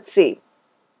 so let's see.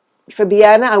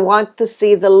 Fabiana, I want to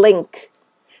see the link.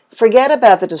 Forget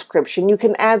about the description. You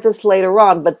can add this later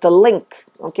on, but the link,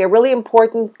 okay, really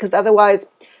important, because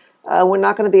otherwise we're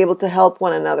not going to be able to help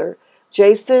one another.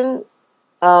 Jason,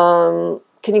 can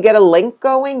you get a link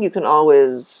going? You can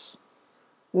always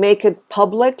make it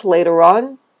public later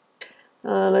on.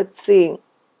 Let's see.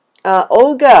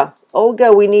 Olga,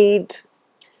 we need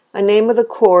a name of the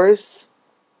course.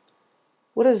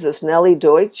 What is this, Nellie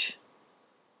Deutsch?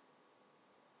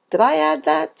 Did I add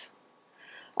that?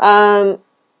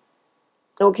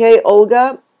 Okay,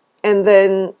 Olga, and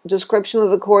then description of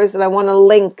the course, and I want a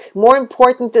link. More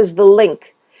important is the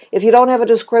link. If you don't have a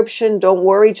description, don't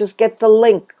worry, just get the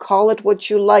link. Call it what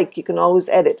you like. You can always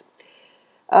edit.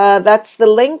 That's the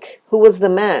link. Who was the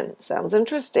man? Sounds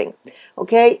interesting.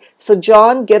 Okay, so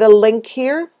John, get a link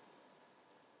here.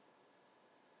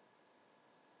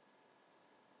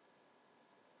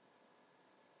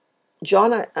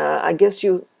 John, I guess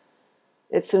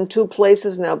it's in two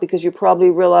places now because you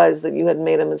probably realized that you had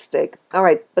made a mistake. All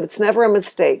right, but it's never a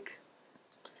mistake.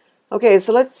 Okay,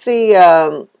 so let's see.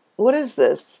 What is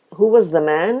this? Who was the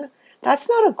man? That's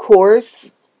not a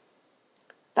course.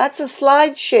 That's a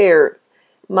slide share,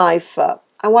 Maifa.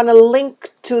 I want a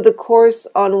link to the course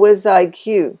on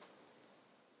WizIQ.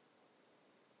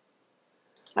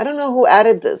 I don't know who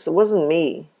added this. It wasn't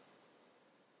me.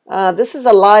 This is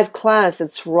a live class.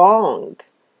 It's wrong.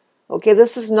 Okay,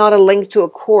 this is not a link to a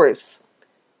course.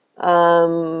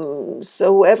 So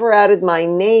whoever added my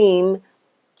name,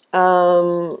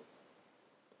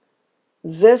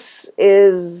 this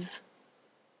is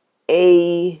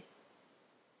a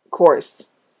course.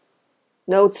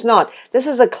 No, it's not. This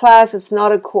is a class. It's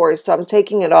not a course, so I'm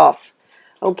taking it off.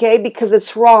 Okay, because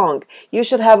it's wrong. You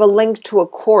should have a link to a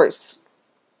course.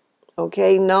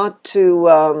 Okay, not to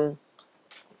a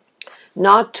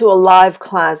live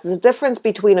class. There's a difference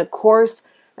between a course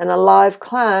and a live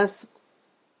class,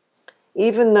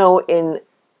 even though in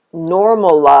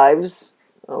normal lives,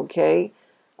 okay,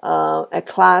 a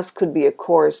class could be a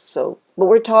course. So, but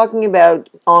we're talking about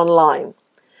online.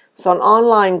 So an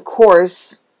online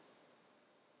course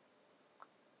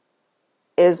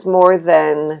is more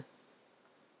than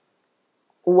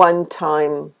one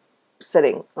time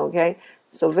sitting, okay?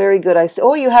 So very good. I say,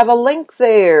 oh, you have a link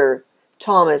there,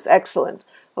 Thomas. Excellent.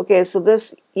 Okay, so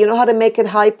this, you know how to make it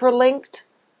hyperlinked?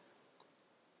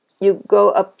 You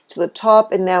go up to the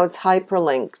top and now it's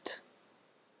hyperlinked.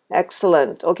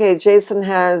 Excellent. Okay, Jason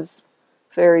has,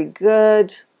 very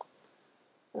good.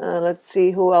 Let's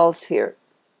see who else here.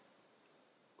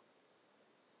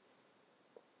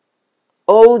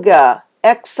 Olga,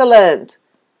 excellent.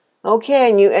 Okay,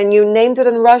 and you named it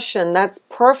in Russian. That's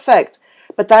perfect.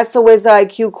 But that's the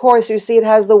WizIQ course. You see it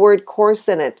has the word course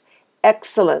in it.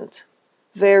 Excellent.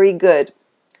 Very good.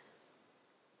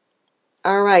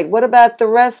 All right, what about the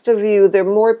rest of you? There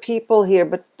are more people here,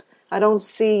 but I don't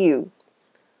see you.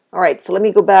 All right, so let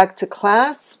me go back to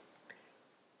class.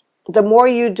 The more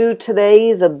you do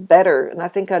today, the better. And I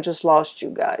think I just lost you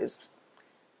guys.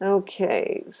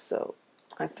 Okay, so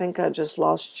I think I just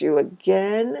lost you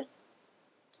again.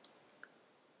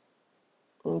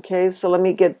 Okay, so let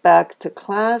me get back to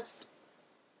class.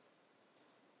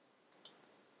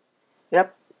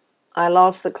 Yep, I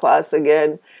lost the class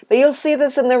again. But you'll see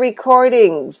this in the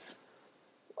recordings.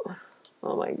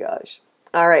 Oh my gosh.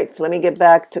 All right, so let me get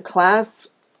back to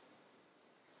class.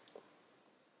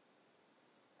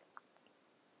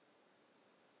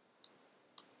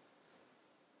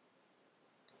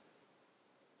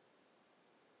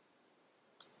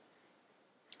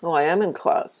 Oh, I am in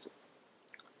class.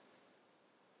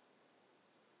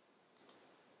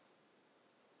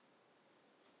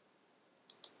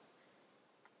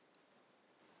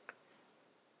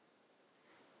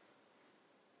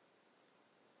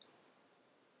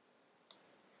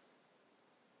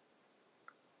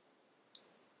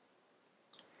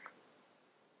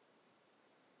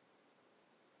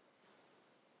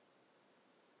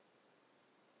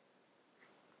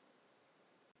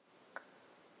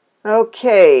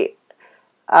 Okay,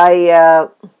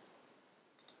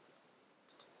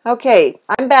 okay,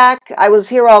 I'm back. I was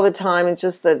here all the time. It's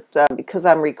just that because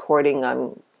I'm recording,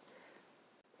 I'm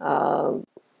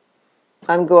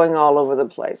I'm going all over the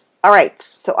place. All right,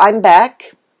 so I'm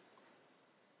back.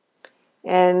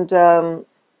 And I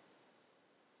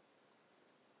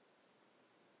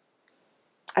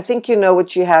think you know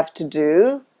what you have to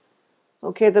do.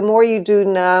 Okay, the more you do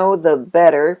now, the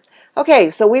better. Okay,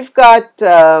 so we've got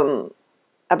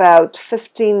about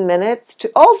 15 minutes to...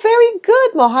 Oh, very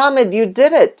good, Mohammed, you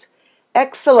did it.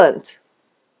 Excellent.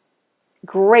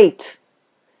 Great.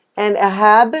 And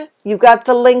Ahab, you got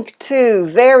the link too.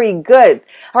 Very good.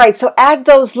 All right, so add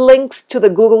those links to the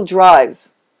Google Drive.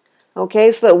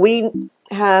 Okay, so that we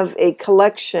have a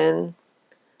collection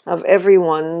of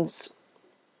everyone's.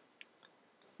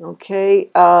 Okay,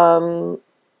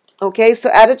 okay, so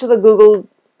add it to the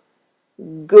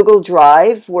Google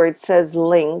Drive where it says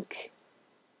link.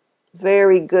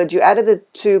 Very good. You added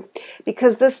it to,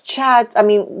 because this chat, I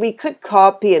mean, we could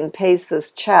copy and paste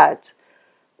this chat,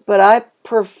 but I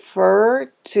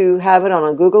prefer to have it on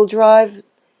a Google Drive.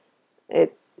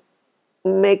 It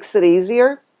makes it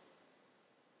easier.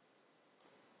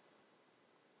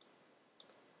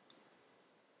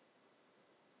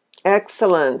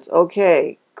 Excellent.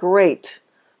 Okay, great.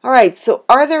 All right, so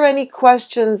are there any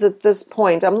questions at this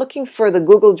point? I'm looking for the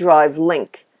Google Drive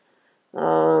link.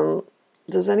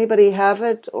 Does anybody have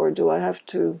it, or do I have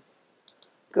to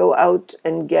go out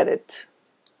and get it?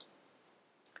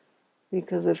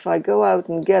 Because if I go out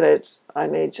and get it, I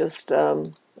may just...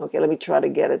 okay, let me try to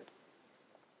get it.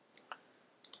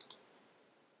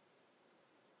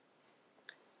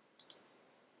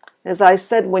 As I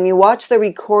said, when you watch the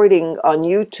recording on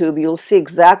YouTube, you'll see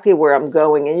exactly where I'm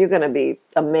going, and you're going to be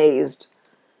amazed.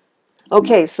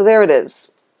 Okay, so there it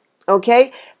is.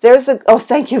 Okay, there's the... Oh,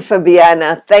 thank you,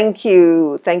 Fabiana. Thank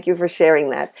you. Thank you for sharing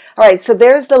that. All right, so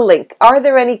there's the link. Are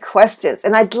there any questions?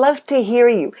 And I'd love to hear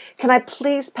you. Can I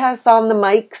please pass on the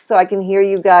mic so I can hear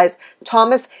you guys?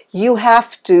 Thomas, you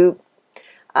have to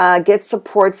get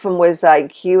support from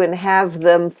WizIQ and have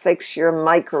them fix your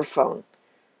microphone.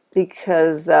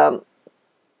 Because no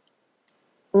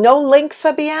link,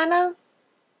 Fabiana?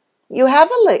 You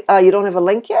have a link. You don't have a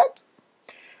link yet?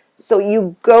 So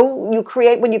you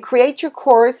create, when you create your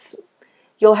course,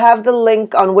 you'll have the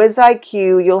link on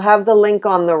WizIQ, you'll have the link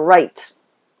on the right.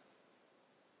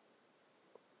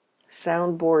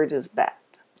 Soundboard is bad.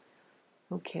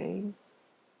 Okay.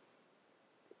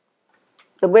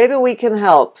 But maybe we can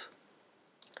help.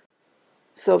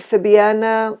 So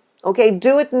Fabiana, okay,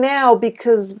 do it now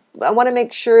because I want to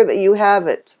make sure that you have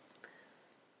it.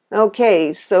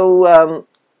 Okay, so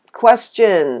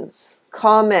questions,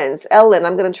 comments. Ellen,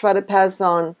 I'm going to try to pass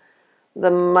on the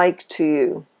mic to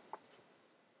you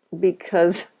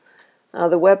because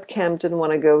the webcam didn't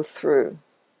want to go through.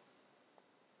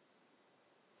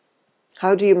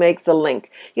 How do you make the link?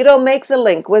 You don't make the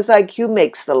link. WizIQ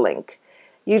makes the link.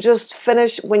 You just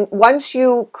finish, once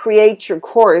you create your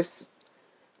course,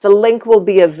 the link will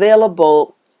be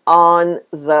available on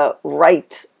the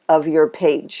right of your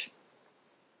page.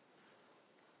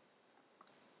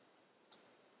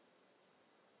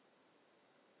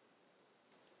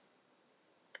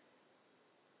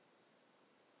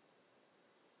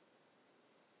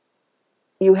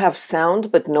 You have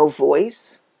sound but no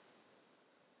voice?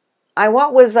 I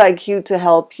want WizIQ to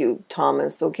help you,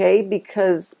 Thomas, okay?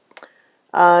 Because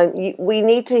we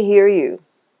need to hear you.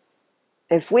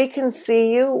 If we can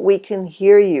see you, we can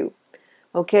hear you.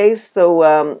 Okay,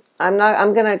 so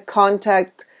I'm going to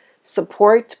contact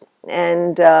support,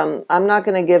 and I'm not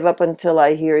going to give up until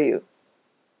I hear you.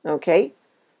 Okay?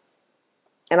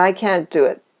 And I can't do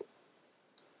it.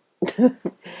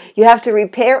 You have to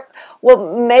repair.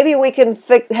 Well, maybe we can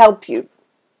help you.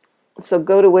 So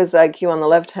go to WizIQ on the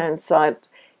left-hand side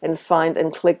and find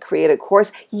and click Create a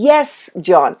Course. Yes,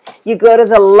 John. You go to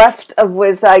the left of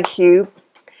WizIQ.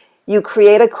 You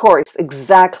create a course.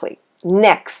 Exactly.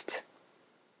 Next.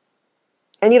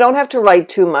 And you don't have to write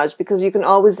too much because you can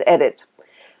always edit.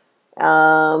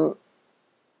 That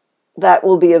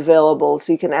will be available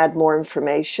so you can add more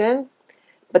information.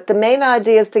 But the main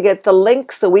idea is to get the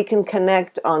link so we can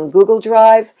connect on Google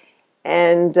Drive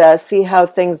and see how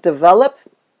things develop.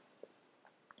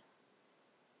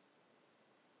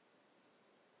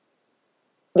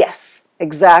 Yes,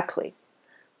 exactly.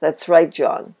 That's right,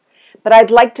 John. But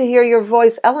I'd like to hear your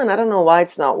voice. Ellen, I don't know why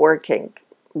it's not working.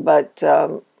 But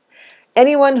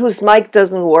anyone whose mic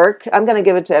doesn't work, I'm going to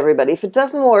give it to everybody. If it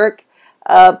doesn't work,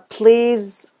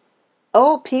 please...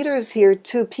 Oh, Peter's here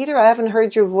too. Peter, I haven't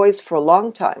heard your voice for a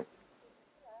long time.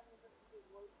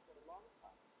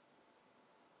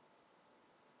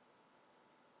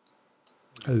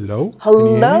 Hello.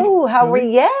 Hello. How are you?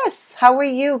 Yes. How are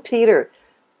you, Peter?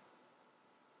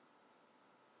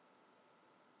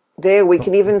 There, we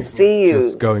can even Something was see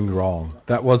just you. going wrong.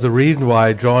 That was the reason why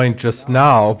I joined just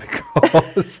now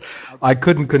because I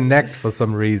couldn't connect for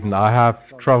some reason. I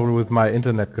have trouble with my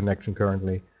internet connection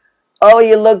currently. Oh,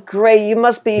 you look great. You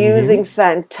must be Can you hear using me?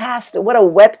 fantastic. What a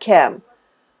webcam.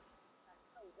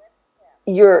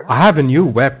 You're, I have a new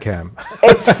webcam.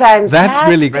 it's That's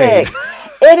really great.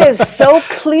 fantastic. It is so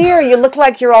clear. You look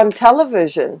like you're on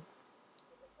television.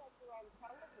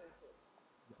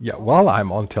 Yeah, well,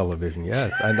 I'm on television,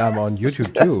 yes, and I'm on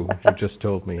YouTube too. You just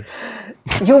told me.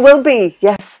 You will be.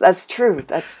 Yes, that's true.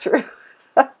 That's true.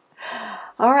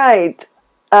 All right.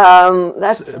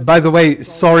 That's By the way,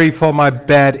 sorry for my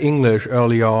bad English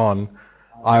earlier on.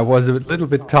 I was a little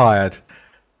bit tired,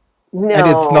 and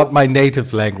it's not no. my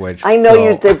native language, I know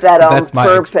you so did that on that's my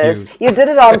purpose. excuse. You did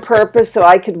it on purpose so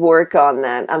I could work on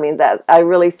that. I mean, that I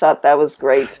really thought that was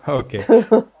great. Okay,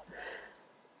 well,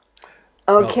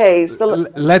 Okay, so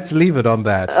let's leave it on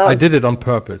that. I did it on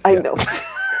purpose, I yeah. know.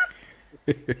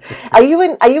 Are you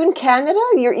in Canada?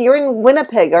 You're in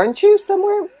Winnipeg, aren't you?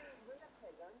 Somewhere?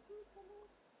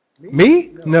 Me?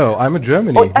 No, I'm in Oh,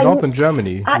 Germany, northern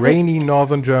Germany, rainy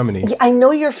northern Germany. I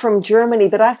know you're from Germany,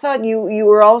 but I thought you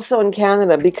were also in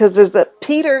Canada because there's a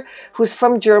Peter who's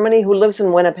from Germany who lives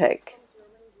in Winnipeg.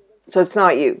 So it's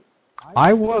not you.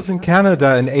 I was in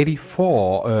Canada in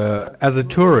 '84 as a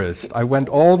tourist. I went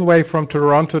all the way from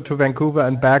Toronto to Vancouver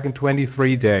and back in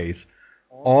 23 days,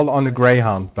 all on a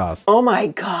Greyhound bus. Oh my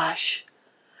gosh.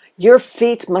 Your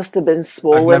feet must have been I've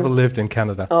never swollen. lived in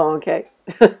Canada. Oh, okay.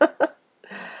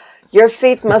 Your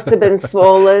feet must have been I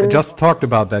swollen. just talked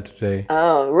about that today.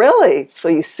 Oh, really? So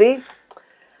you see?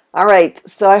 All right.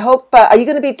 So I hope, are you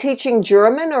going to be teaching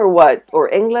German or what? Or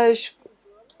English?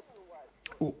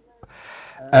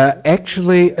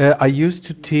 Actually, I used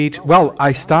to teach, well,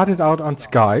 I started out on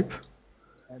Skype,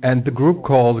 and the group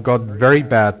calls got very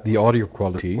bad, the audio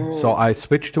quality. So I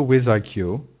switched to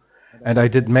WizIQ, and I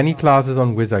did many classes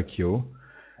on WizIQ.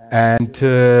 And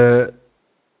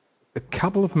a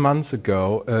couple of months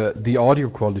ago, the audio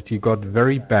quality got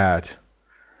very bad.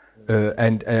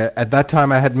 And at that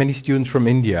time, I had many students from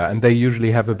India, and they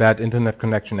usually have a bad internet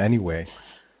connection anyway.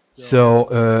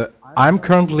 So I'm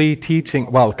currently teaching,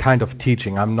 well, kind of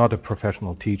teaching. I'm not a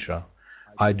professional teacher.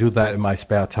 I do that in my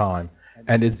spare time,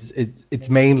 and it's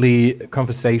mainly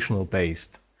conversational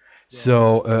based.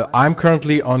 So I'm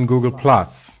currently on Google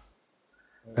Plus,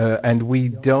 and we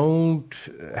don't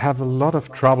have a lot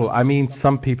of trouble. I mean,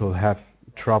 some people have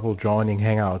trouble joining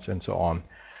Hangouts and so on.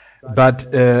 But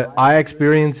I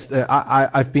experienced,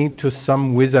 I've been to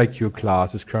some WizIQ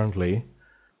classes currently,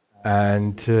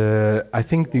 and I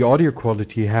think the audio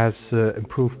quality has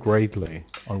improved greatly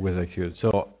on WizIQ.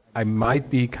 So I might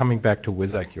be coming back to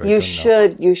WizIQ, I You don't know.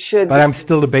 should. You should. But I'm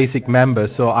still a basic member,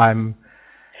 so I'm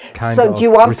kind So do of you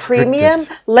want premium?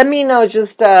 restricted. Let me know.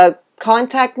 Just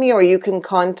contact me, or you can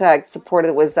contact support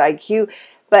at WizIQ.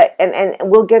 But and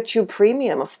we'll get you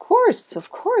premium, of course,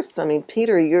 of course. I mean,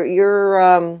 Peter, you're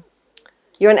an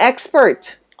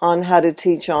expert on how to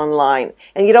teach online,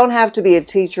 and you don't have to be a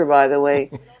teacher, by the way.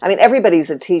 I mean,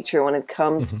 everybody's a teacher when it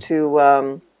comes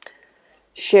to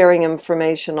sharing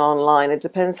information online. It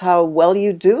depends how well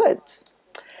you do it.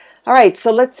 All right,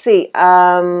 so let's see.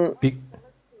 Be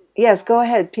Yes, go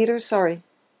ahead, Peter. Sorry.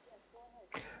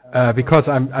 because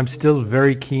I'm still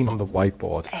very keen on the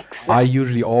whiteboard. I Exactly.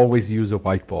 usually always use a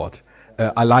whiteboard.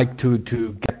 I like to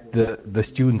get the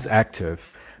students active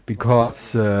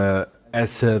because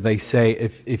as they say,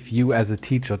 if you as a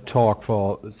teacher talk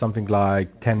for something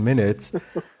like 10 minutes,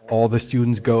 all the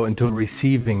students go into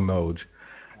receiving mode.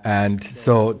 And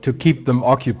so to keep them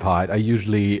occupied, I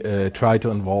usually try to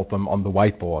involve them on the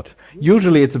whiteboard.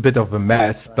 Usually it's a bit of a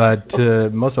mess, but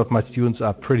most of my students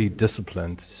are pretty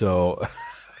disciplined, so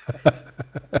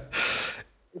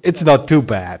it's not too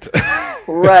bad.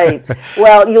 Right.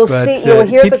 Well, you'll see, But you'll it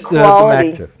hear the keeps them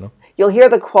quality. active, no? You'll hear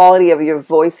the quality of your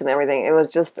voice and everything. It was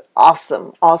just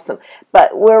awesome, awesome.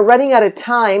 But we're running out of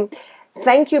time.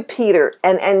 Thank you, Peter.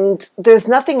 And there's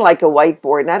nothing like a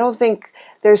whiteboard. And I don't think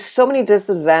there's so many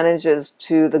disadvantages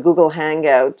to the Google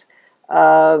Hangout.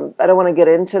 I don't want to get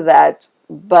into that,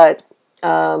 but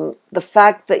the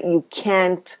fact that you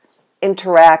can't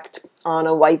interact on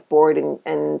a whiteboard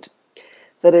and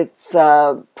that it's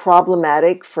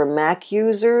problematic for Mac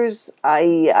users.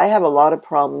 I have a lot of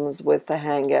problems with the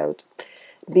Hangout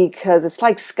because it's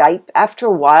like Skype. After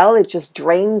a while, it just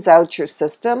drains out your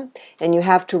system and you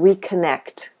have to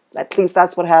reconnect. At least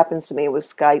that's what happens to me with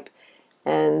Skype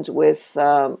and with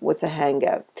the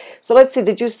Hangout. So let's see,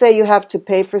 did you say you have to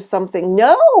pay for something?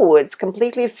 No, it's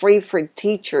completely free for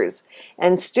teachers.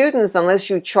 And students, unless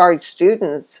you charge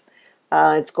students,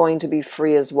 it's going to be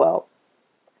free as well.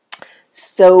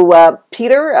 So,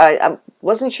 Peter, I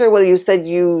wasn't sure whether you said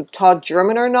you taught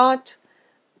German or not,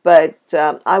 but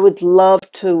I would love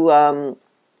to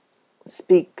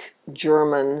speak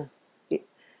German.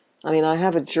 I mean, I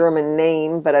have a German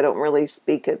name, but I don't really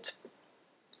speak it.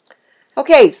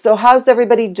 Okay, so how's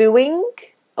everybody doing?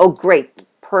 Oh, great.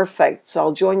 Perfect. So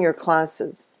I'll join your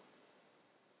classes.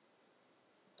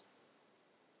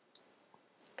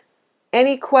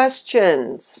 Any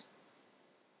questions?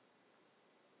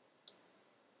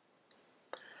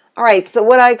 All right, so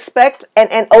what I expect,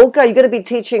 and Olga, you're going to be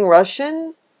teaching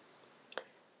Russian?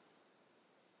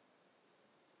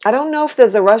 I don't know if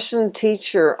there's a Russian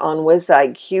teacher on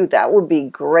WizIQ. That would be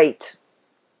great.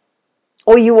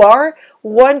 Oh, you are?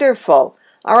 Wonderful.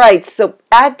 All right, so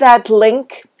add that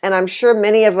link, and I'm sure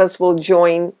many of us will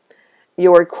join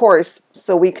your course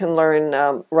so we can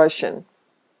learn Russian.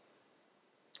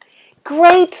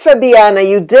 Great, Fabiana,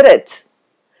 you did it.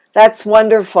 That's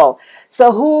wonderful.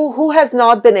 So who has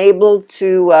not been able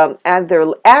to add their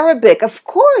Arabic? Of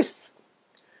course.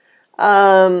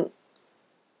 I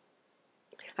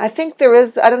think there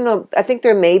is, I don't know, I think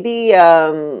there may be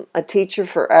a teacher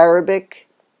for Arabic.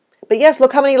 But yes,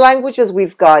 look how many languages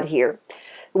we've got here.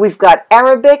 We've got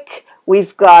Arabic,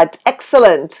 we've got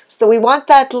excellent. So we want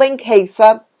that link,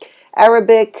 Haifa.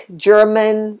 Arabic,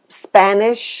 German,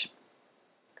 Spanish,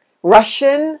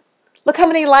 Russian. Look how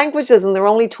many languages, and there are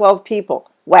only 12 people.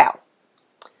 Wow.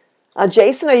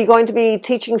 Jason, are you going to be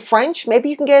teaching French? Maybe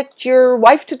you can get your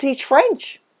wife to teach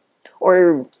French.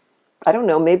 Or, I don't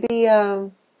know, maybe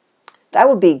that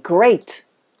would be great.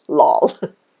 Lol.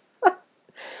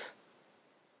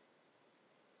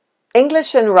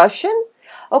 English and Russian?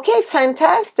 Okay,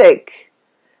 fantastic.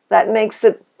 That makes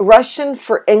it Russian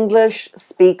for English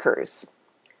speakers,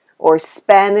 or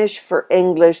Spanish for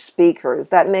English speakers.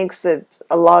 That makes it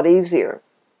a lot easier.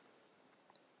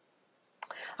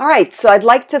 All right, so I'd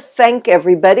like to thank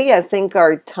everybody. I think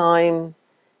our time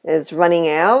is running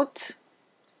out.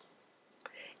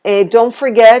 And don't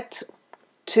forget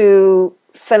to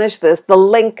finish this. The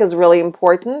link is really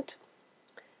important.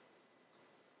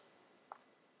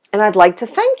 And I'd like to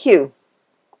thank you.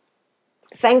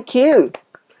 Thank you.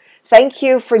 Thank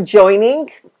you for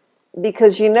joining,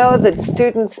 because you know that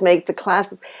students make the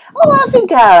classes. Oh, I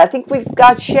think we've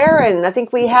got Sharon. I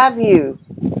think we have you.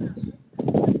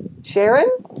 Sharon?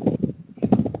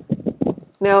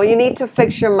 No, you need to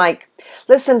fix your mic.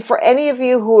 Listen, for any of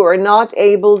you who are not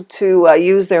able to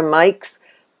use their mics,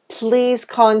 please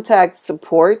contact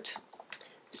support.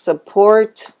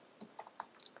 Support,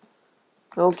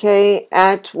 okay,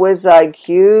 at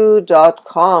wiziq.com,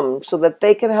 so that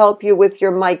they can help you with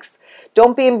your mics.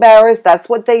 Don't be embarrassed. That's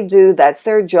what they do. That's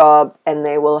their job, and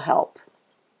they will help.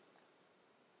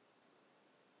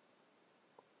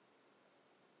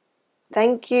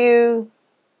 Thank you.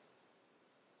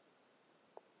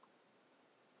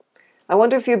 I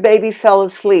wonder if your baby fell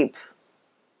asleep.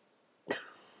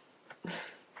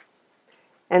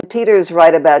 And Peter's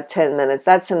right about 10 minutes.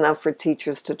 That's enough for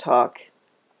teachers to talk.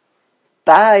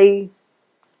 Bye.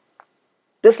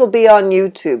 This will be on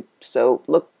YouTube, so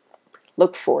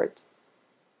look for it.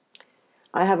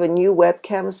 I have a new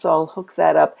webcam, so I'll hook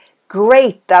that up.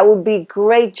 Great. That would be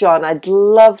great, John. I'd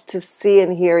love to see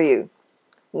and hear you.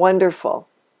 Wonderful.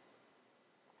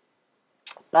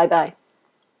 Bye-bye.